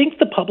 But I think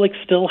the public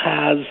still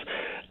has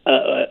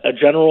a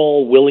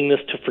general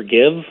willingness to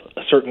forgive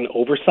certain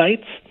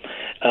oversights.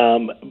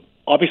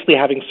 Obviously,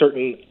 having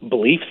certain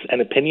beliefs and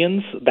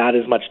opinions, that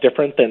is much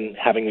different than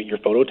having your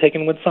photo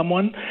taken with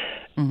someone.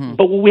 Mm-hmm.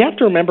 But what we have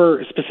to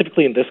remember,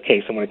 specifically in this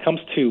case, and when it comes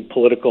to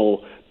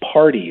political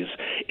parties,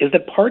 is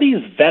that parties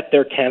vet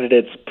their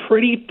candidates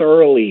pretty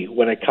thoroughly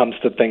when it comes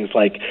to things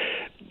like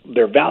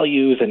their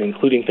values and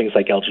including things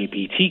like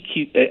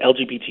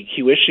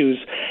LGBTQ issues,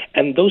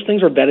 and those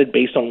things are vetted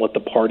based on what the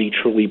party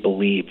truly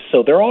believes.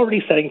 So they're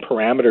already setting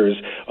parameters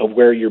of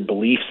where your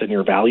beliefs and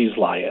your values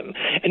lie in.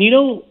 And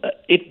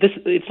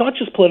it's not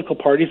just political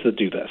parties that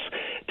do this.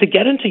 To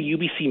get into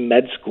UBC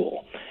Med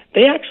School,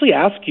 they actually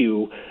ask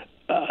you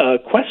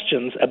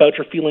questions about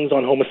your feelings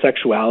on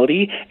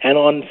homosexuality and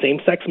on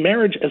same-sex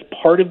marriage as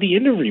part of the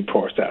interview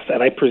process.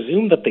 And I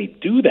presume that they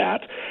do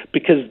that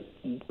because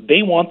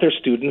they want their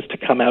students to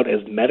come out as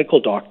medical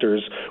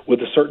doctors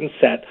with a certain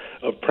set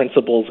of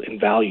principles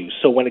and values.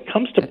 So when it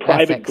comes to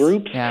private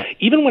groups,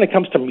 even when it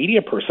comes to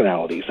media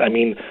personalities, I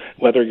mean,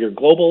 whether you're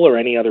global or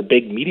any other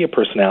big media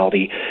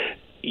personality,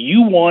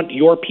 you want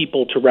your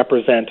people to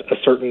represent a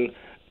certain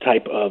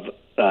type of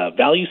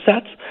value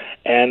set,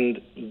 and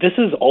this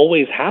has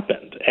always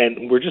happened,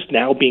 and we're just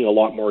now being a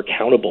lot more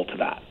accountable to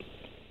that.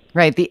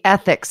 Right, the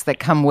ethics that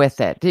come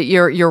with it.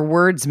 Your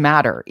words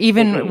matter,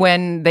 even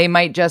when they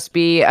might just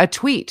be a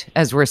tweet,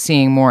 as we're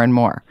seeing more and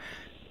more.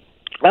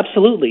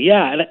 Absolutely,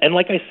 yeah. And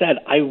like I said,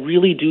 I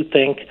really do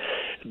think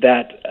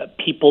that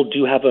people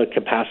do have a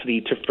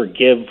capacity to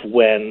forgive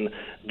when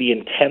the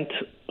intent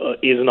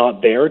is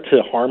not there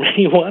to harm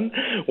anyone,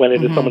 when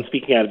it is someone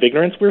speaking out of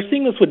ignorance. We're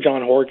seeing this with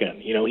John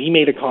Horgan. He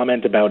made a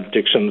comment about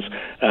addictions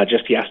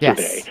just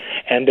yesterday. Yes.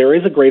 And there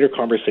is a greater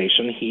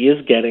conversation. He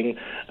is getting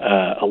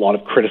a lot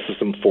of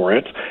criticism for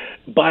it.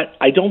 But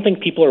I don't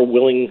think people are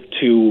willing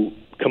to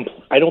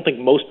I don't think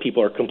most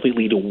people are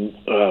completely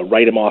to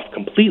write him off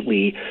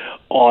completely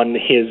on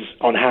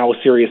how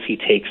serious he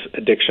takes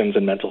addictions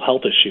and mental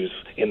health issues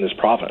in this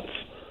province.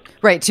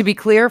 Right. To be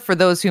clear, for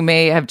those who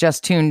may have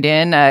just tuned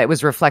in, it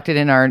was reflected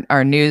in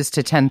our news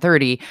to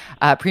 10:30.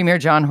 Premier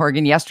John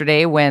Horgan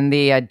yesterday, when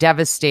the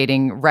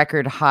devastating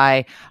record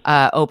high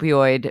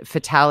opioid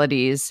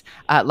fatalities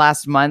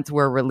last month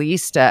were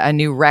released, a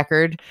new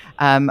record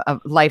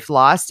of life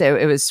lost.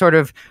 It was sort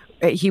of,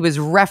 he was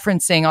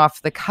referencing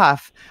off the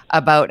cuff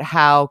about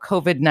how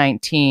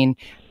COVID-19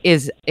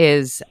 is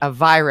a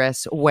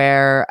virus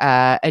where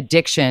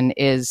addiction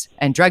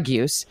and drug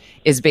use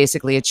is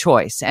basically a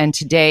choice. And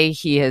today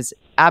he has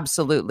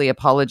absolutely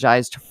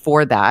apologized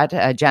for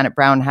that. Janet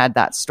Brown had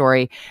that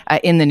story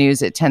in the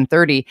news at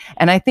 10:30.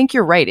 And I think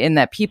you're right in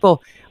that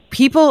people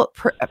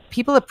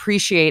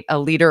appreciate a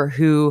leader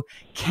who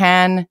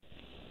can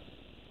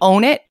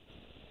own it,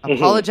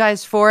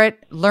 apologize for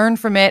it, learn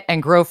from it,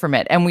 and grow from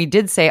it. And we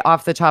did say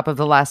off the top of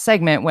the last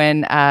segment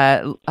when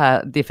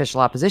the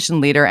official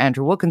opposition leader,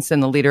 Andrew Wilkinson,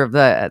 the leader of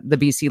the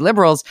BC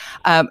Liberals,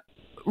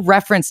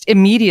 referenced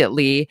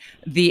immediately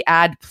the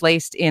ad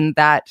placed in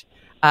that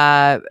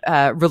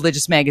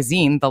religious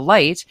magazine, The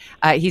Light.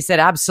 He said,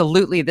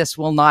 absolutely, this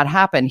will not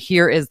happen.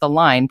 Here is the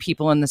line.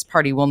 People in this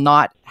party will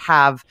not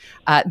have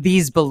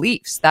these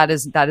beliefs. That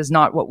is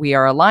not what we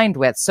are aligned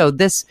with. So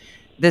this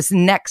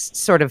next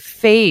sort of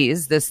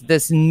phase,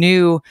 this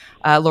new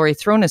Laurie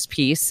Thronus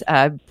piece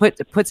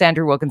puts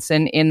Andrew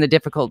Wilkinson in the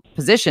difficult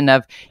position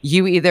of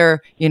you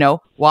either,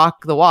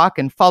 walk the walk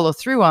and follow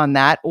through on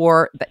that,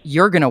 or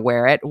you're going to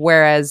wear it.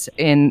 Whereas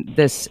in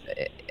this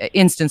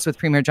instance with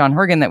Premier John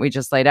Horgan that we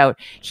just laid out,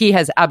 he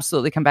has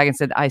absolutely come back and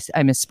said, I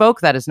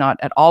misspoke. That is not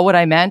at all what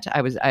I meant.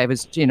 I was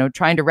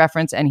trying to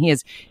reference, and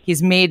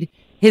he's made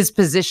his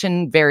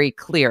position very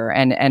clear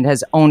and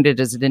has owned it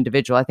as an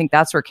individual. I think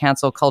that's where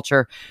cancel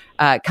culture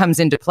comes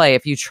into play.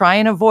 If you try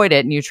and avoid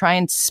it and you try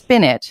and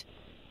spin it,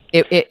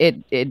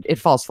 it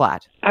falls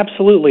flat.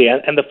 Absolutely.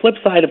 And the flip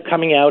side of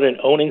coming out and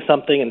owning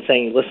something and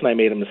saying, listen, I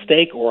made a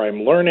mistake or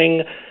I'm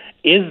learning,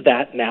 is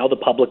that now the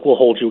public will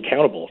hold you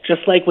accountable.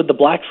 Just like with the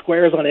black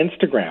squares on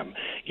Instagram.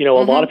 A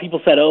lot of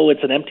people said, oh,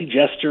 it's an empty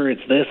gesture,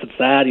 it's this, it's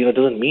that, it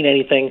doesn't mean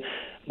anything.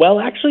 Well,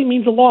 it actually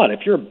means a lot.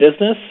 If you're a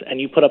business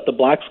and you put up the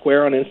black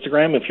square on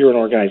Instagram, if you're an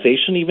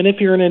organization, even if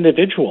you're an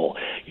individual,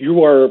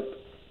 you are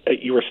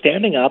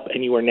standing up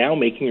and you are now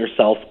making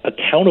yourself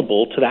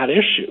accountable to that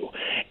issue.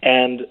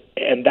 And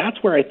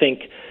that's where I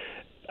think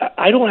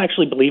I don't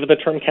actually believe in the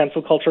term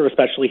cancel culture,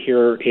 especially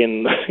here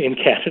in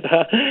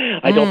Canada.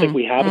 I don't think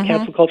we have a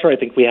cancel culture. I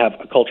think we have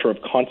a culture of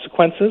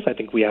consequences. I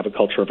think we have a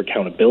culture of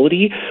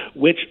accountability,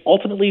 which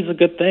ultimately is a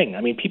good thing.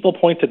 I mean, people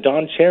point to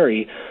Don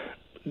Cherry.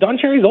 Don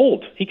Cherry's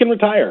old. He can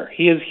retire.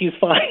 He's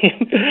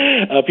fine.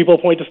 People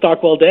point to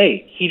Stockwell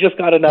Day. He just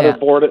got another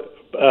board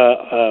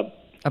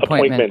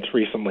appointment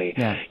recently.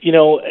 Yeah.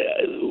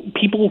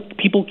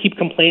 People keep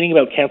complaining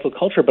about cancel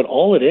culture, but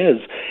all it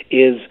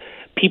is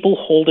people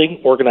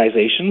holding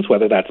organizations,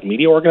 whether that's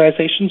media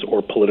organizations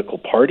or political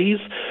parties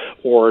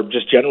or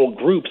just general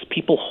groups,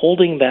 people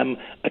holding them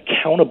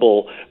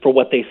accountable for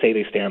what they say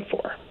they stand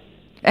for.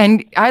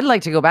 And I'd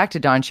like to go back to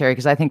Don Cherry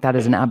because I think that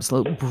is an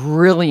absolute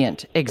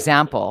brilliant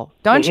example.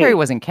 Don Cherry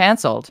wasn't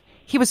canceled.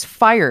 He was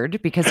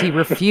fired because he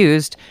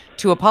refused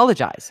to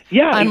apologize.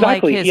 Yeah,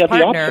 unlike exactly. his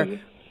partner.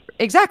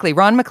 Exactly.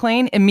 Ron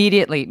MacLean,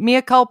 immediately.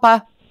 Mea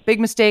culpa. Big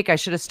mistake. I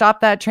should have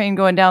stopped that train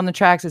going down the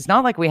tracks. It's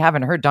not like we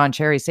haven't heard Don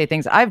Cherry say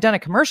things. I've done a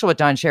commercial with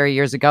Don Cherry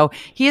years ago.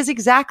 He is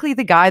exactly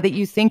the guy that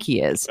you think he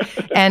is.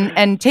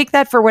 And take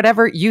that for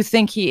whatever you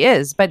think he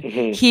is. But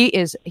he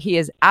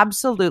is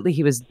absolutely,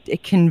 he was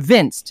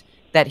convinced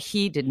that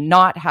he did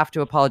not have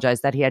to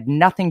apologize, that he had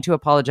nothing to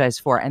apologize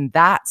for. And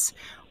that's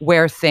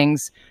where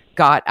things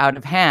got out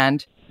of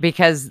hand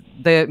because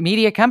the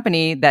media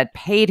company that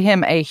paid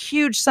him a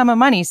huge sum of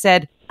money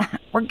said,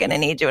 we're going to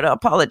need you to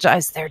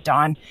apologize there,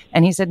 Don.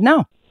 And he said,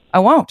 no, I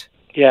won't.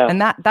 Yeah.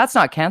 And that's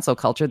not cancel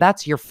culture.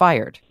 That's you're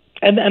fired.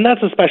 And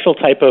that's a special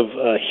type of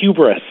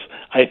hubris,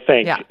 I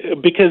think,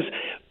 because,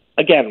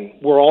 again,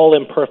 we're all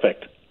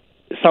imperfect.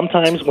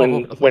 Sometimes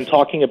when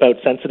talking about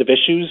sensitive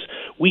issues,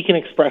 we can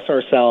express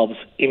ourselves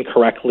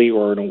incorrectly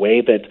or in a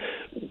way that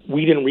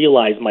we didn't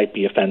realize might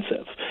be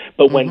offensive.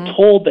 But when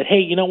told that, hey,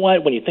 you know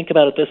what, when you think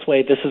about it this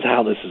way, this is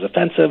how this is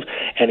offensive,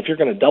 and if you're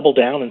going to double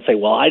down and say,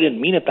 well, I didn't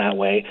mean it that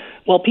way,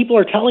 well, people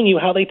are telling you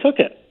how they took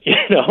it,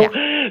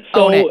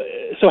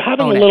 So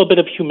having a little bit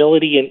of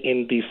humility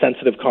in these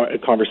sensitive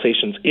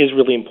conversations is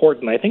really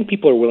important. I think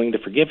people are willing to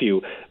forgive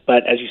you.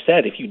 But as you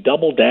said, if you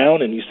double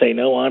down and you say,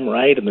 no, I'm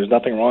right and there's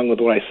nothing wrong with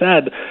what I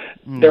said,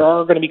 there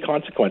are going to be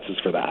consequences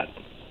for that.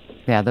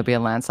 Yeah, there'll be a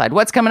landslide.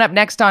 What's coming up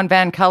next on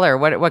Van Color?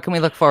 What can we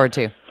look forward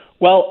to?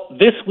 Well,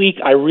 this week,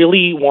 I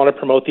really want to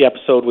promote the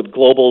episode with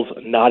Global's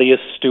Nadia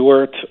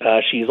Stewart.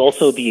 She's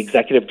also the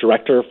executive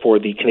director for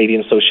the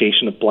Canadian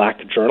Association of Black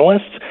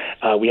Journalists.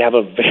 We have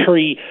a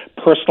very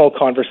personal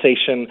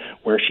conversation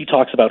where she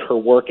talks about her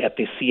work at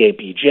the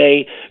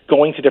CABJ,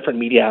 going to different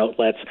media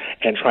outlets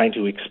and trying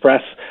to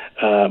express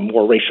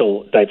more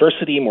racial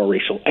diversity, more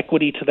racial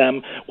equity to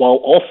them,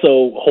 while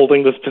also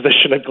holding this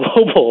position at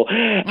Global.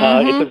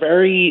 It's a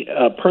very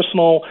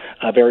personal,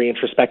 very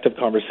introspective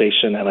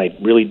conversation, and I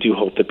really do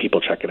hope that people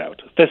check it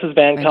out. This is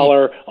Van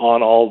Color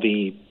on all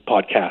the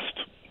podcast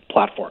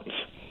platforms.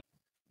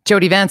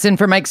 Jody Vance in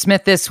for Mike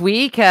Smith this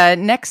week.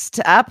 Next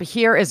up,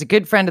 here is a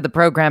good friend of the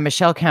program.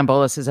 Michelle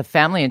Cambolis is a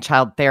family and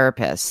child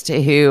therapist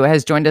who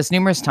has joined us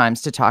numerous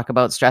times to talk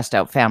about stressed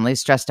out families,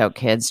 stressed out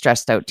kids,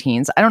 stressed out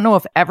teens. I don't know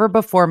if ever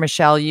before,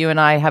 Michelle, you and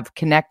I have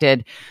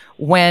connected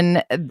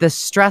when the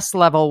stress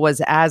level was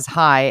as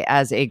high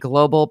as a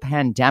global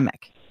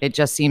pandemic. It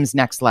just seems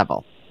next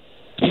level.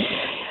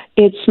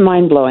 It's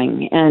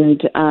mind-blowing.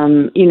 And,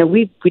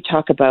 we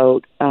talk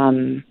about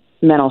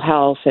mental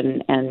health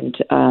and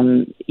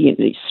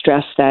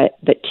stress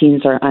that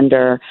teens are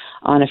under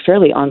on a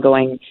fairly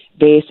ongoing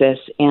basis.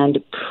 And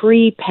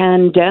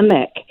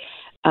pre-pandemic,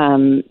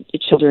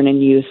 children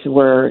and youth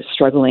were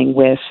struggling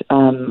with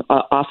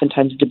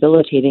oftentimes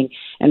debilitating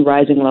and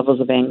rising levels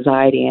of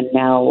anxiety. And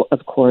now,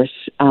 of course,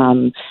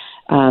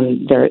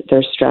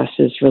 their stress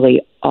is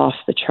really off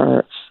the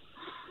charts.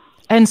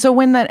 And so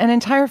when an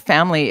entire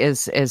family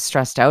is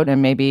stressed out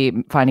and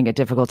maybe finding it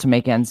difficult to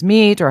make ends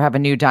meet or have a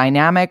new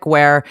dynamic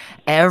where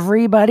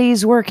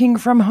everybody's working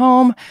from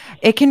home,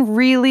 it can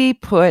really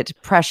put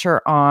pressure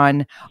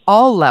on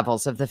all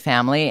levels of the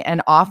family.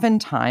 And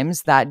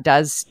oftentimes that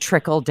does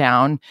trickle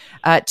down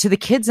to the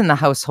kids in the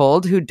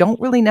household who don't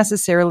really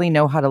necessarily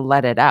know how to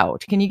let it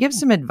out. Can you give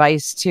some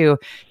advice to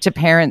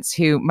parents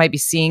who might be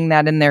seeing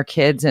that in their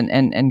kids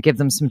and give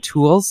them some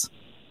tools?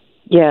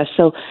 Yeah,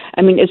 so,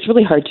 it's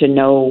really hard to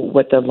know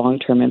what the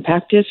long-term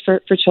impact is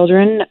for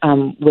children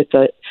with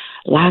the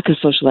lack of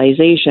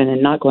socialization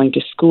and not going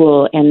to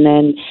school,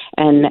 and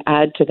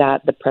add to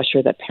that the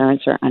pressure that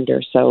parents are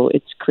under. So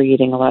it's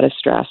creating a lot of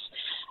stress.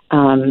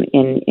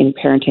 in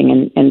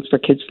parenting and for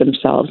kids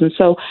themselves. And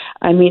so,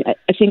 I mean,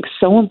 I think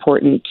so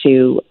important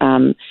to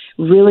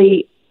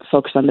really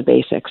focus on the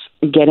basics,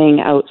 getting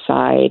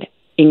outside,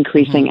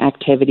 increasing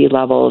activity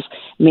levels,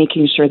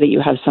 making sure that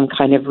you have some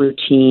kind of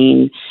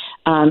routine,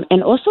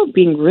 and also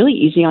being really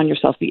easy on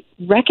yourself,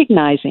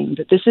 recognizing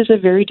that this is a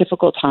very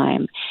difficult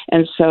time.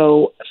 And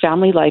so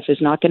family life is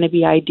not going to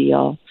be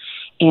ideal.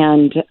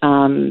 And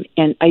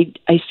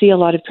I see a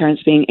lot of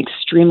parents being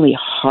extremely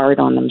hard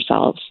on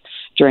themselves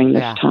during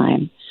this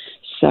time.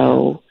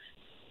 So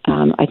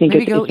I think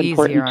it's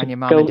important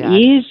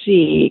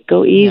to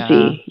go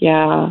easy.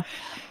 Yeah.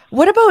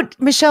 What about,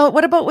 Michelle,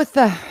 with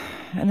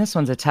and this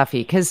one's a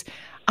toughie, because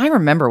I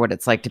remember what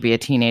it's like to be a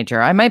teenager.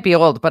 I might be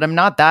old, but I'm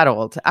not that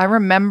old. I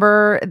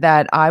remember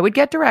that I would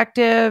get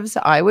directives.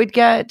 I would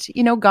get,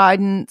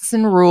 guidance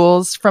and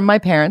rules from my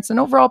parents, and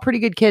overall pretty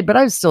good kid, but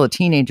I was still a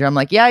teenager. I'm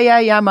like,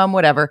 yeah, mom,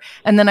 whatever.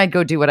 And then I'd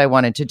go do what I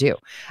wanted to do.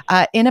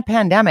 In a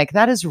pandemic,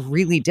 that is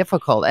really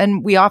difficult.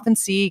 And we often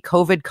see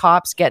COVID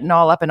cops getting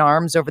all up in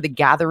arms over the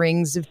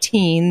gatherings of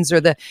teens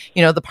or the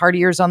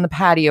partiers on the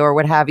patio or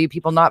what have you,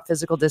 people not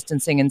physical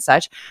distancing and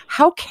such.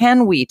 How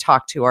can we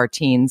talk to our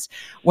teens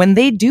when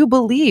they do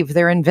believe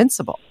they're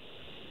invincible?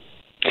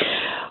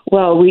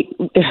 Well, we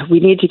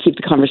need to keep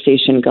the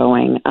conversation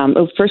going.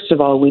 First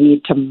of all, we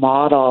need to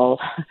model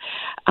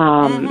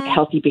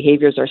healthy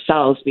behaviors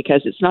ourselves,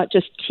 because it's not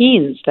just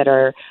teens that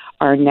are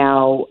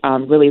now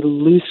really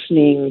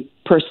loosening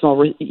personal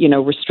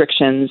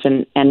restrictions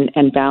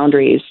and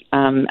boundaries.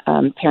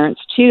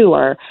 Parents too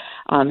are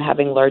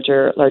having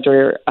larger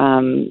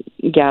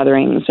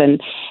gatherings,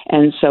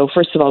 and so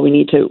first of all, we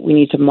need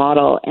to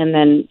model, and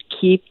then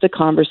keep the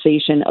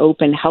conversation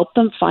open, help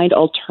them find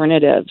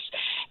alternatives,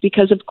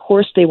 because of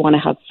course they want to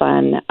have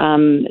fun.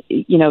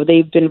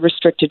 They've been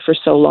restricted for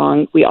so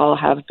long, we all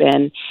have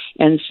been,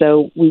 and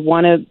so we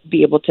want to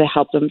be able to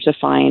help them to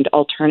find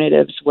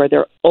alternatives where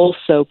they're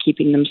also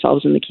keeping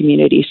themselves and the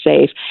community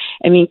safe.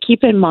 I mean,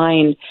 keep in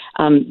mind,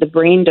 the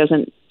brain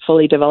doesn't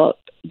fully develop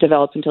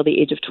until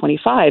the age of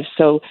 25.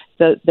 So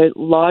the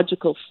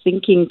logical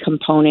thinking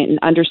component and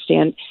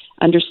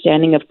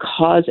understanding of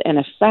cause and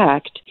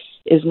effect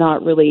is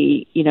not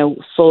really,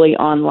 fully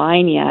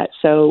online yet.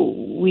 So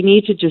we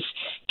need to just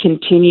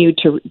continue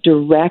to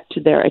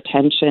direct their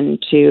attention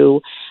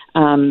to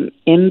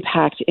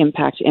impact.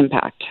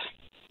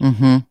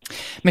 Mm-hmm.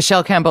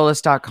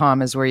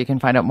 MichelleCambolis.com is where you can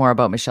find out more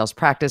about Michelle's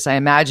practice. I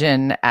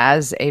imagine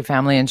as a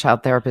family and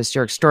child therapist,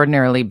 you're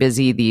extraordinarily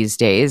busy these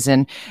days,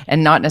 and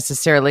not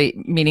necessarily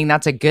meaning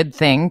that's a good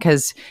thing,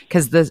 because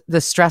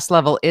the stress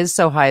level is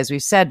so high, as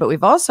we've said. But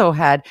we've also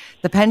had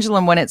the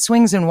pendulum when it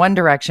swings in one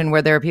direction,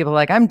 where there are people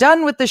like, I'm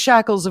done with the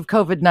shackles of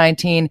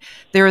COVID-19.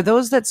 There are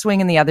those that swing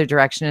in the other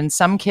direction, and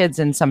some kids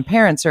and some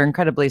parents are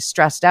incredibly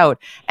stressed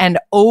out and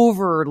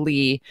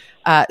overly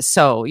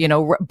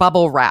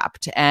bubble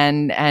wrapped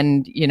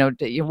and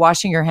you're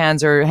washing your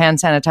hands or hand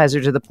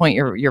sanitizer to the point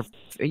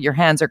your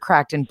hands are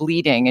cracked and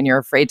bleeding, and you're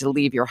afraid to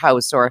leave your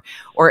house or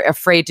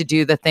afraid to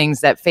do the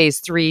things that phase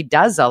 3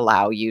 does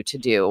allow you to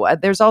do.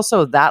 There's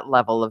also that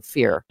level of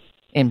fear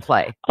in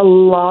play. A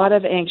lot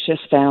of anxious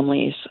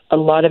families,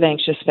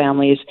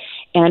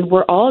 and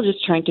we're all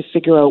just trying to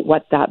figure out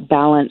what that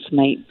balance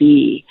might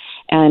be.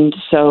 And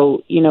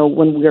so,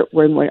 when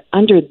we're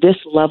under this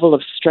level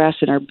of stress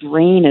and our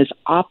brain is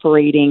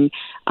operating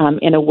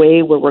in a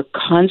way where we're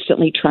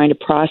constantly trying to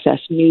process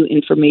new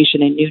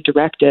information and new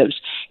directives,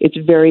 it's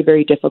very,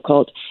 very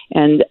difficult.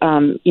 And,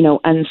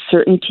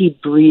 uncertainty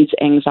breeds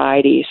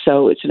anxiety.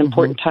 So it's an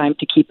important time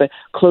to keep a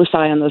close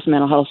eye on those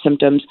mental health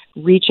symptoms,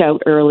 reach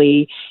out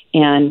early,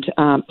 and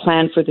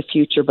plan for the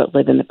future, but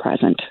live in the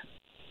present.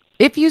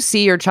 If you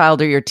see your child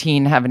or your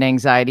teen have an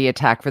anxiety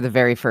attack for the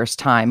very first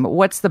time,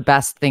 what's the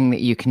best thing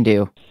that you can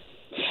do?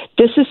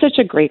 This is such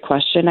a great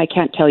question. I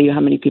can't tell you how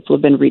many people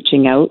have been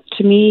reaching out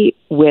to me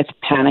with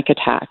panic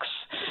attacks.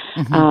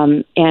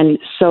 And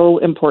so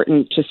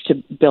important just to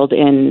build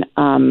in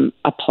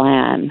a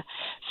plan.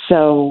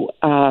 So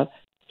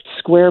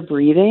square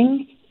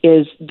breathing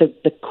is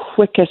the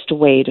quickest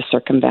way to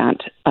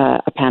circumvent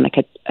a panic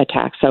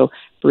attack. So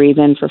breathe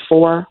in for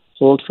 4,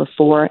 hold for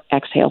 4,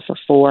 exhale for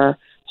 4,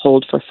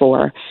 hold for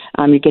 4.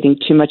 You're getting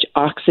too much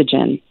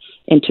oxygen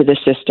into the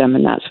system,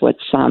 and that's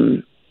what's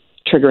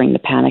triggering the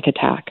panic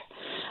attack.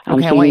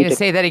 Okay, I want you to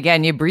say that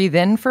again. You breathe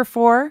in for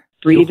 4.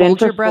 Breathe in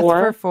for your breath 4.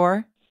 For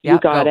 4. You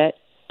got it.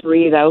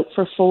 Breathe out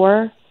for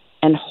 4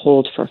 and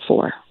hold for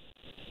 4.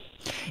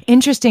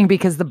 Interesting,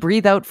 because the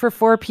breathe out for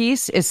 4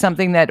 piece is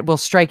something that will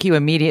strike you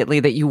immediately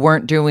that you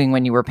weren't doing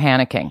when you were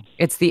panicking.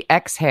 It's the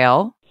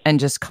exhale and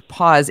just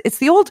pause. It's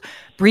the old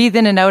breathe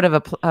in and out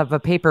of a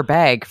paper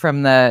bag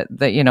from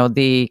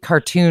the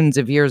cartoons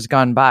of years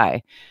gone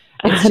by.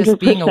 It's 100%. Just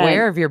being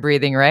aware of your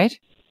breathing, right?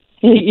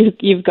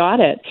 You've got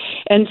it.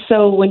 And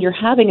so when you're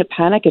having a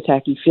panic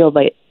attack, you feel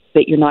that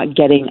you're not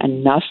getting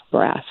enough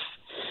breath.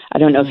 I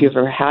don't know if you've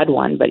ever had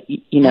one, but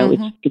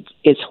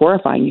it's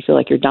horrifying. You feel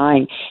like you're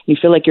dying. You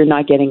feel like you're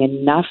not getting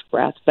enough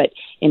breath, but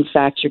in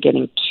fact, you're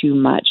getting too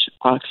much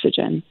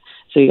oxygen.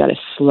 So you got to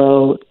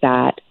slow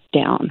that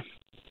down.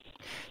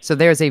 So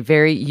there's a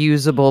very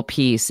usable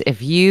piece.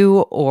 If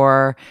you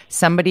or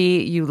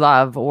somebody you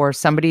love or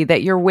somebody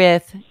that you're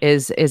with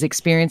is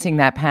experiencing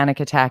that panic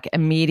attack,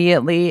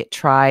 immediately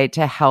try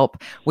to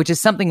help, which is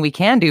something we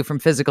can do from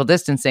physical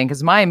distancing,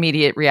 because my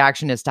immediate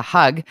reaction is to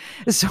hug.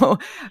 So,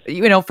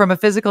 from a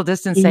physical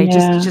distance, say,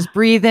 just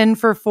breathe in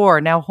for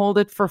 4. Now hold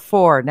it for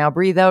 4. Now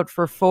breathe out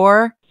for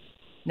 4.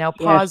 Now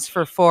pause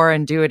for 4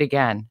 and do it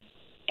again.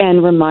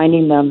 And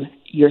reminding them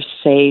you're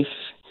safe.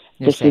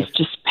 This is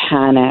just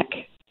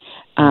panic.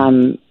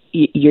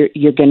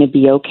 You're going to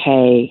be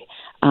okay.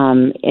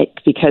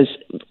 Because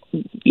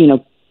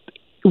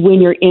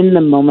when you're in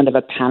the moment of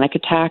a panic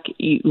attack,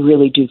 you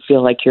really do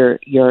feel like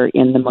you're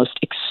in the most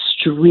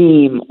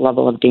extreme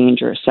level of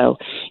danger. So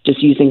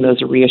just using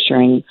those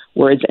reassuring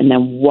words and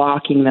then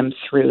walking them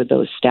through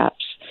those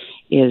steps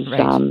is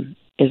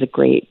a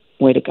great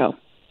way to go.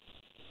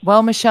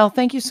 Well, Michelle,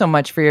 thank you so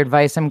much for your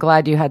advice. I'm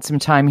glad you had some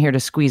time here to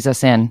squeeze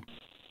us in.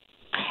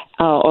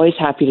 Oh, always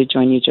happy to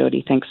join you,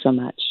 Jody. Thanks so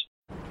much.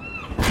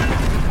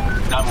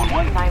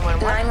 911.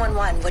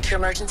 911. What's your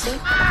emergency?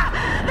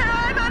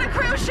 I'm on a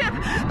cruise ship.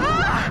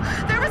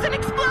 There was an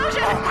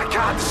explosion. Oh my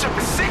God, the ship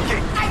is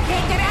sinking. I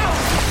can't get out.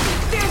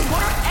 There's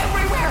water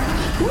everywhere.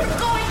 We're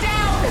going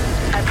down.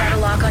 I've got a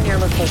lock on your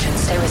location.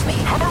 Stay with me.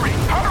 Hurry.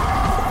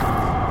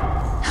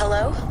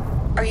 Hello?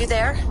 Are you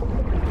there?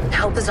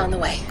 Help is on the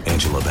way.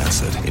 Angela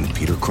Bassett and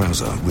Peter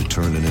Krause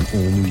return in an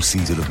all-new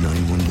season of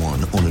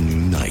 911 on a new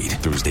night.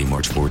 Thursday,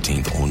 March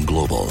 14th on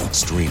Global.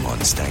 Stream on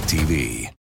Stack TV.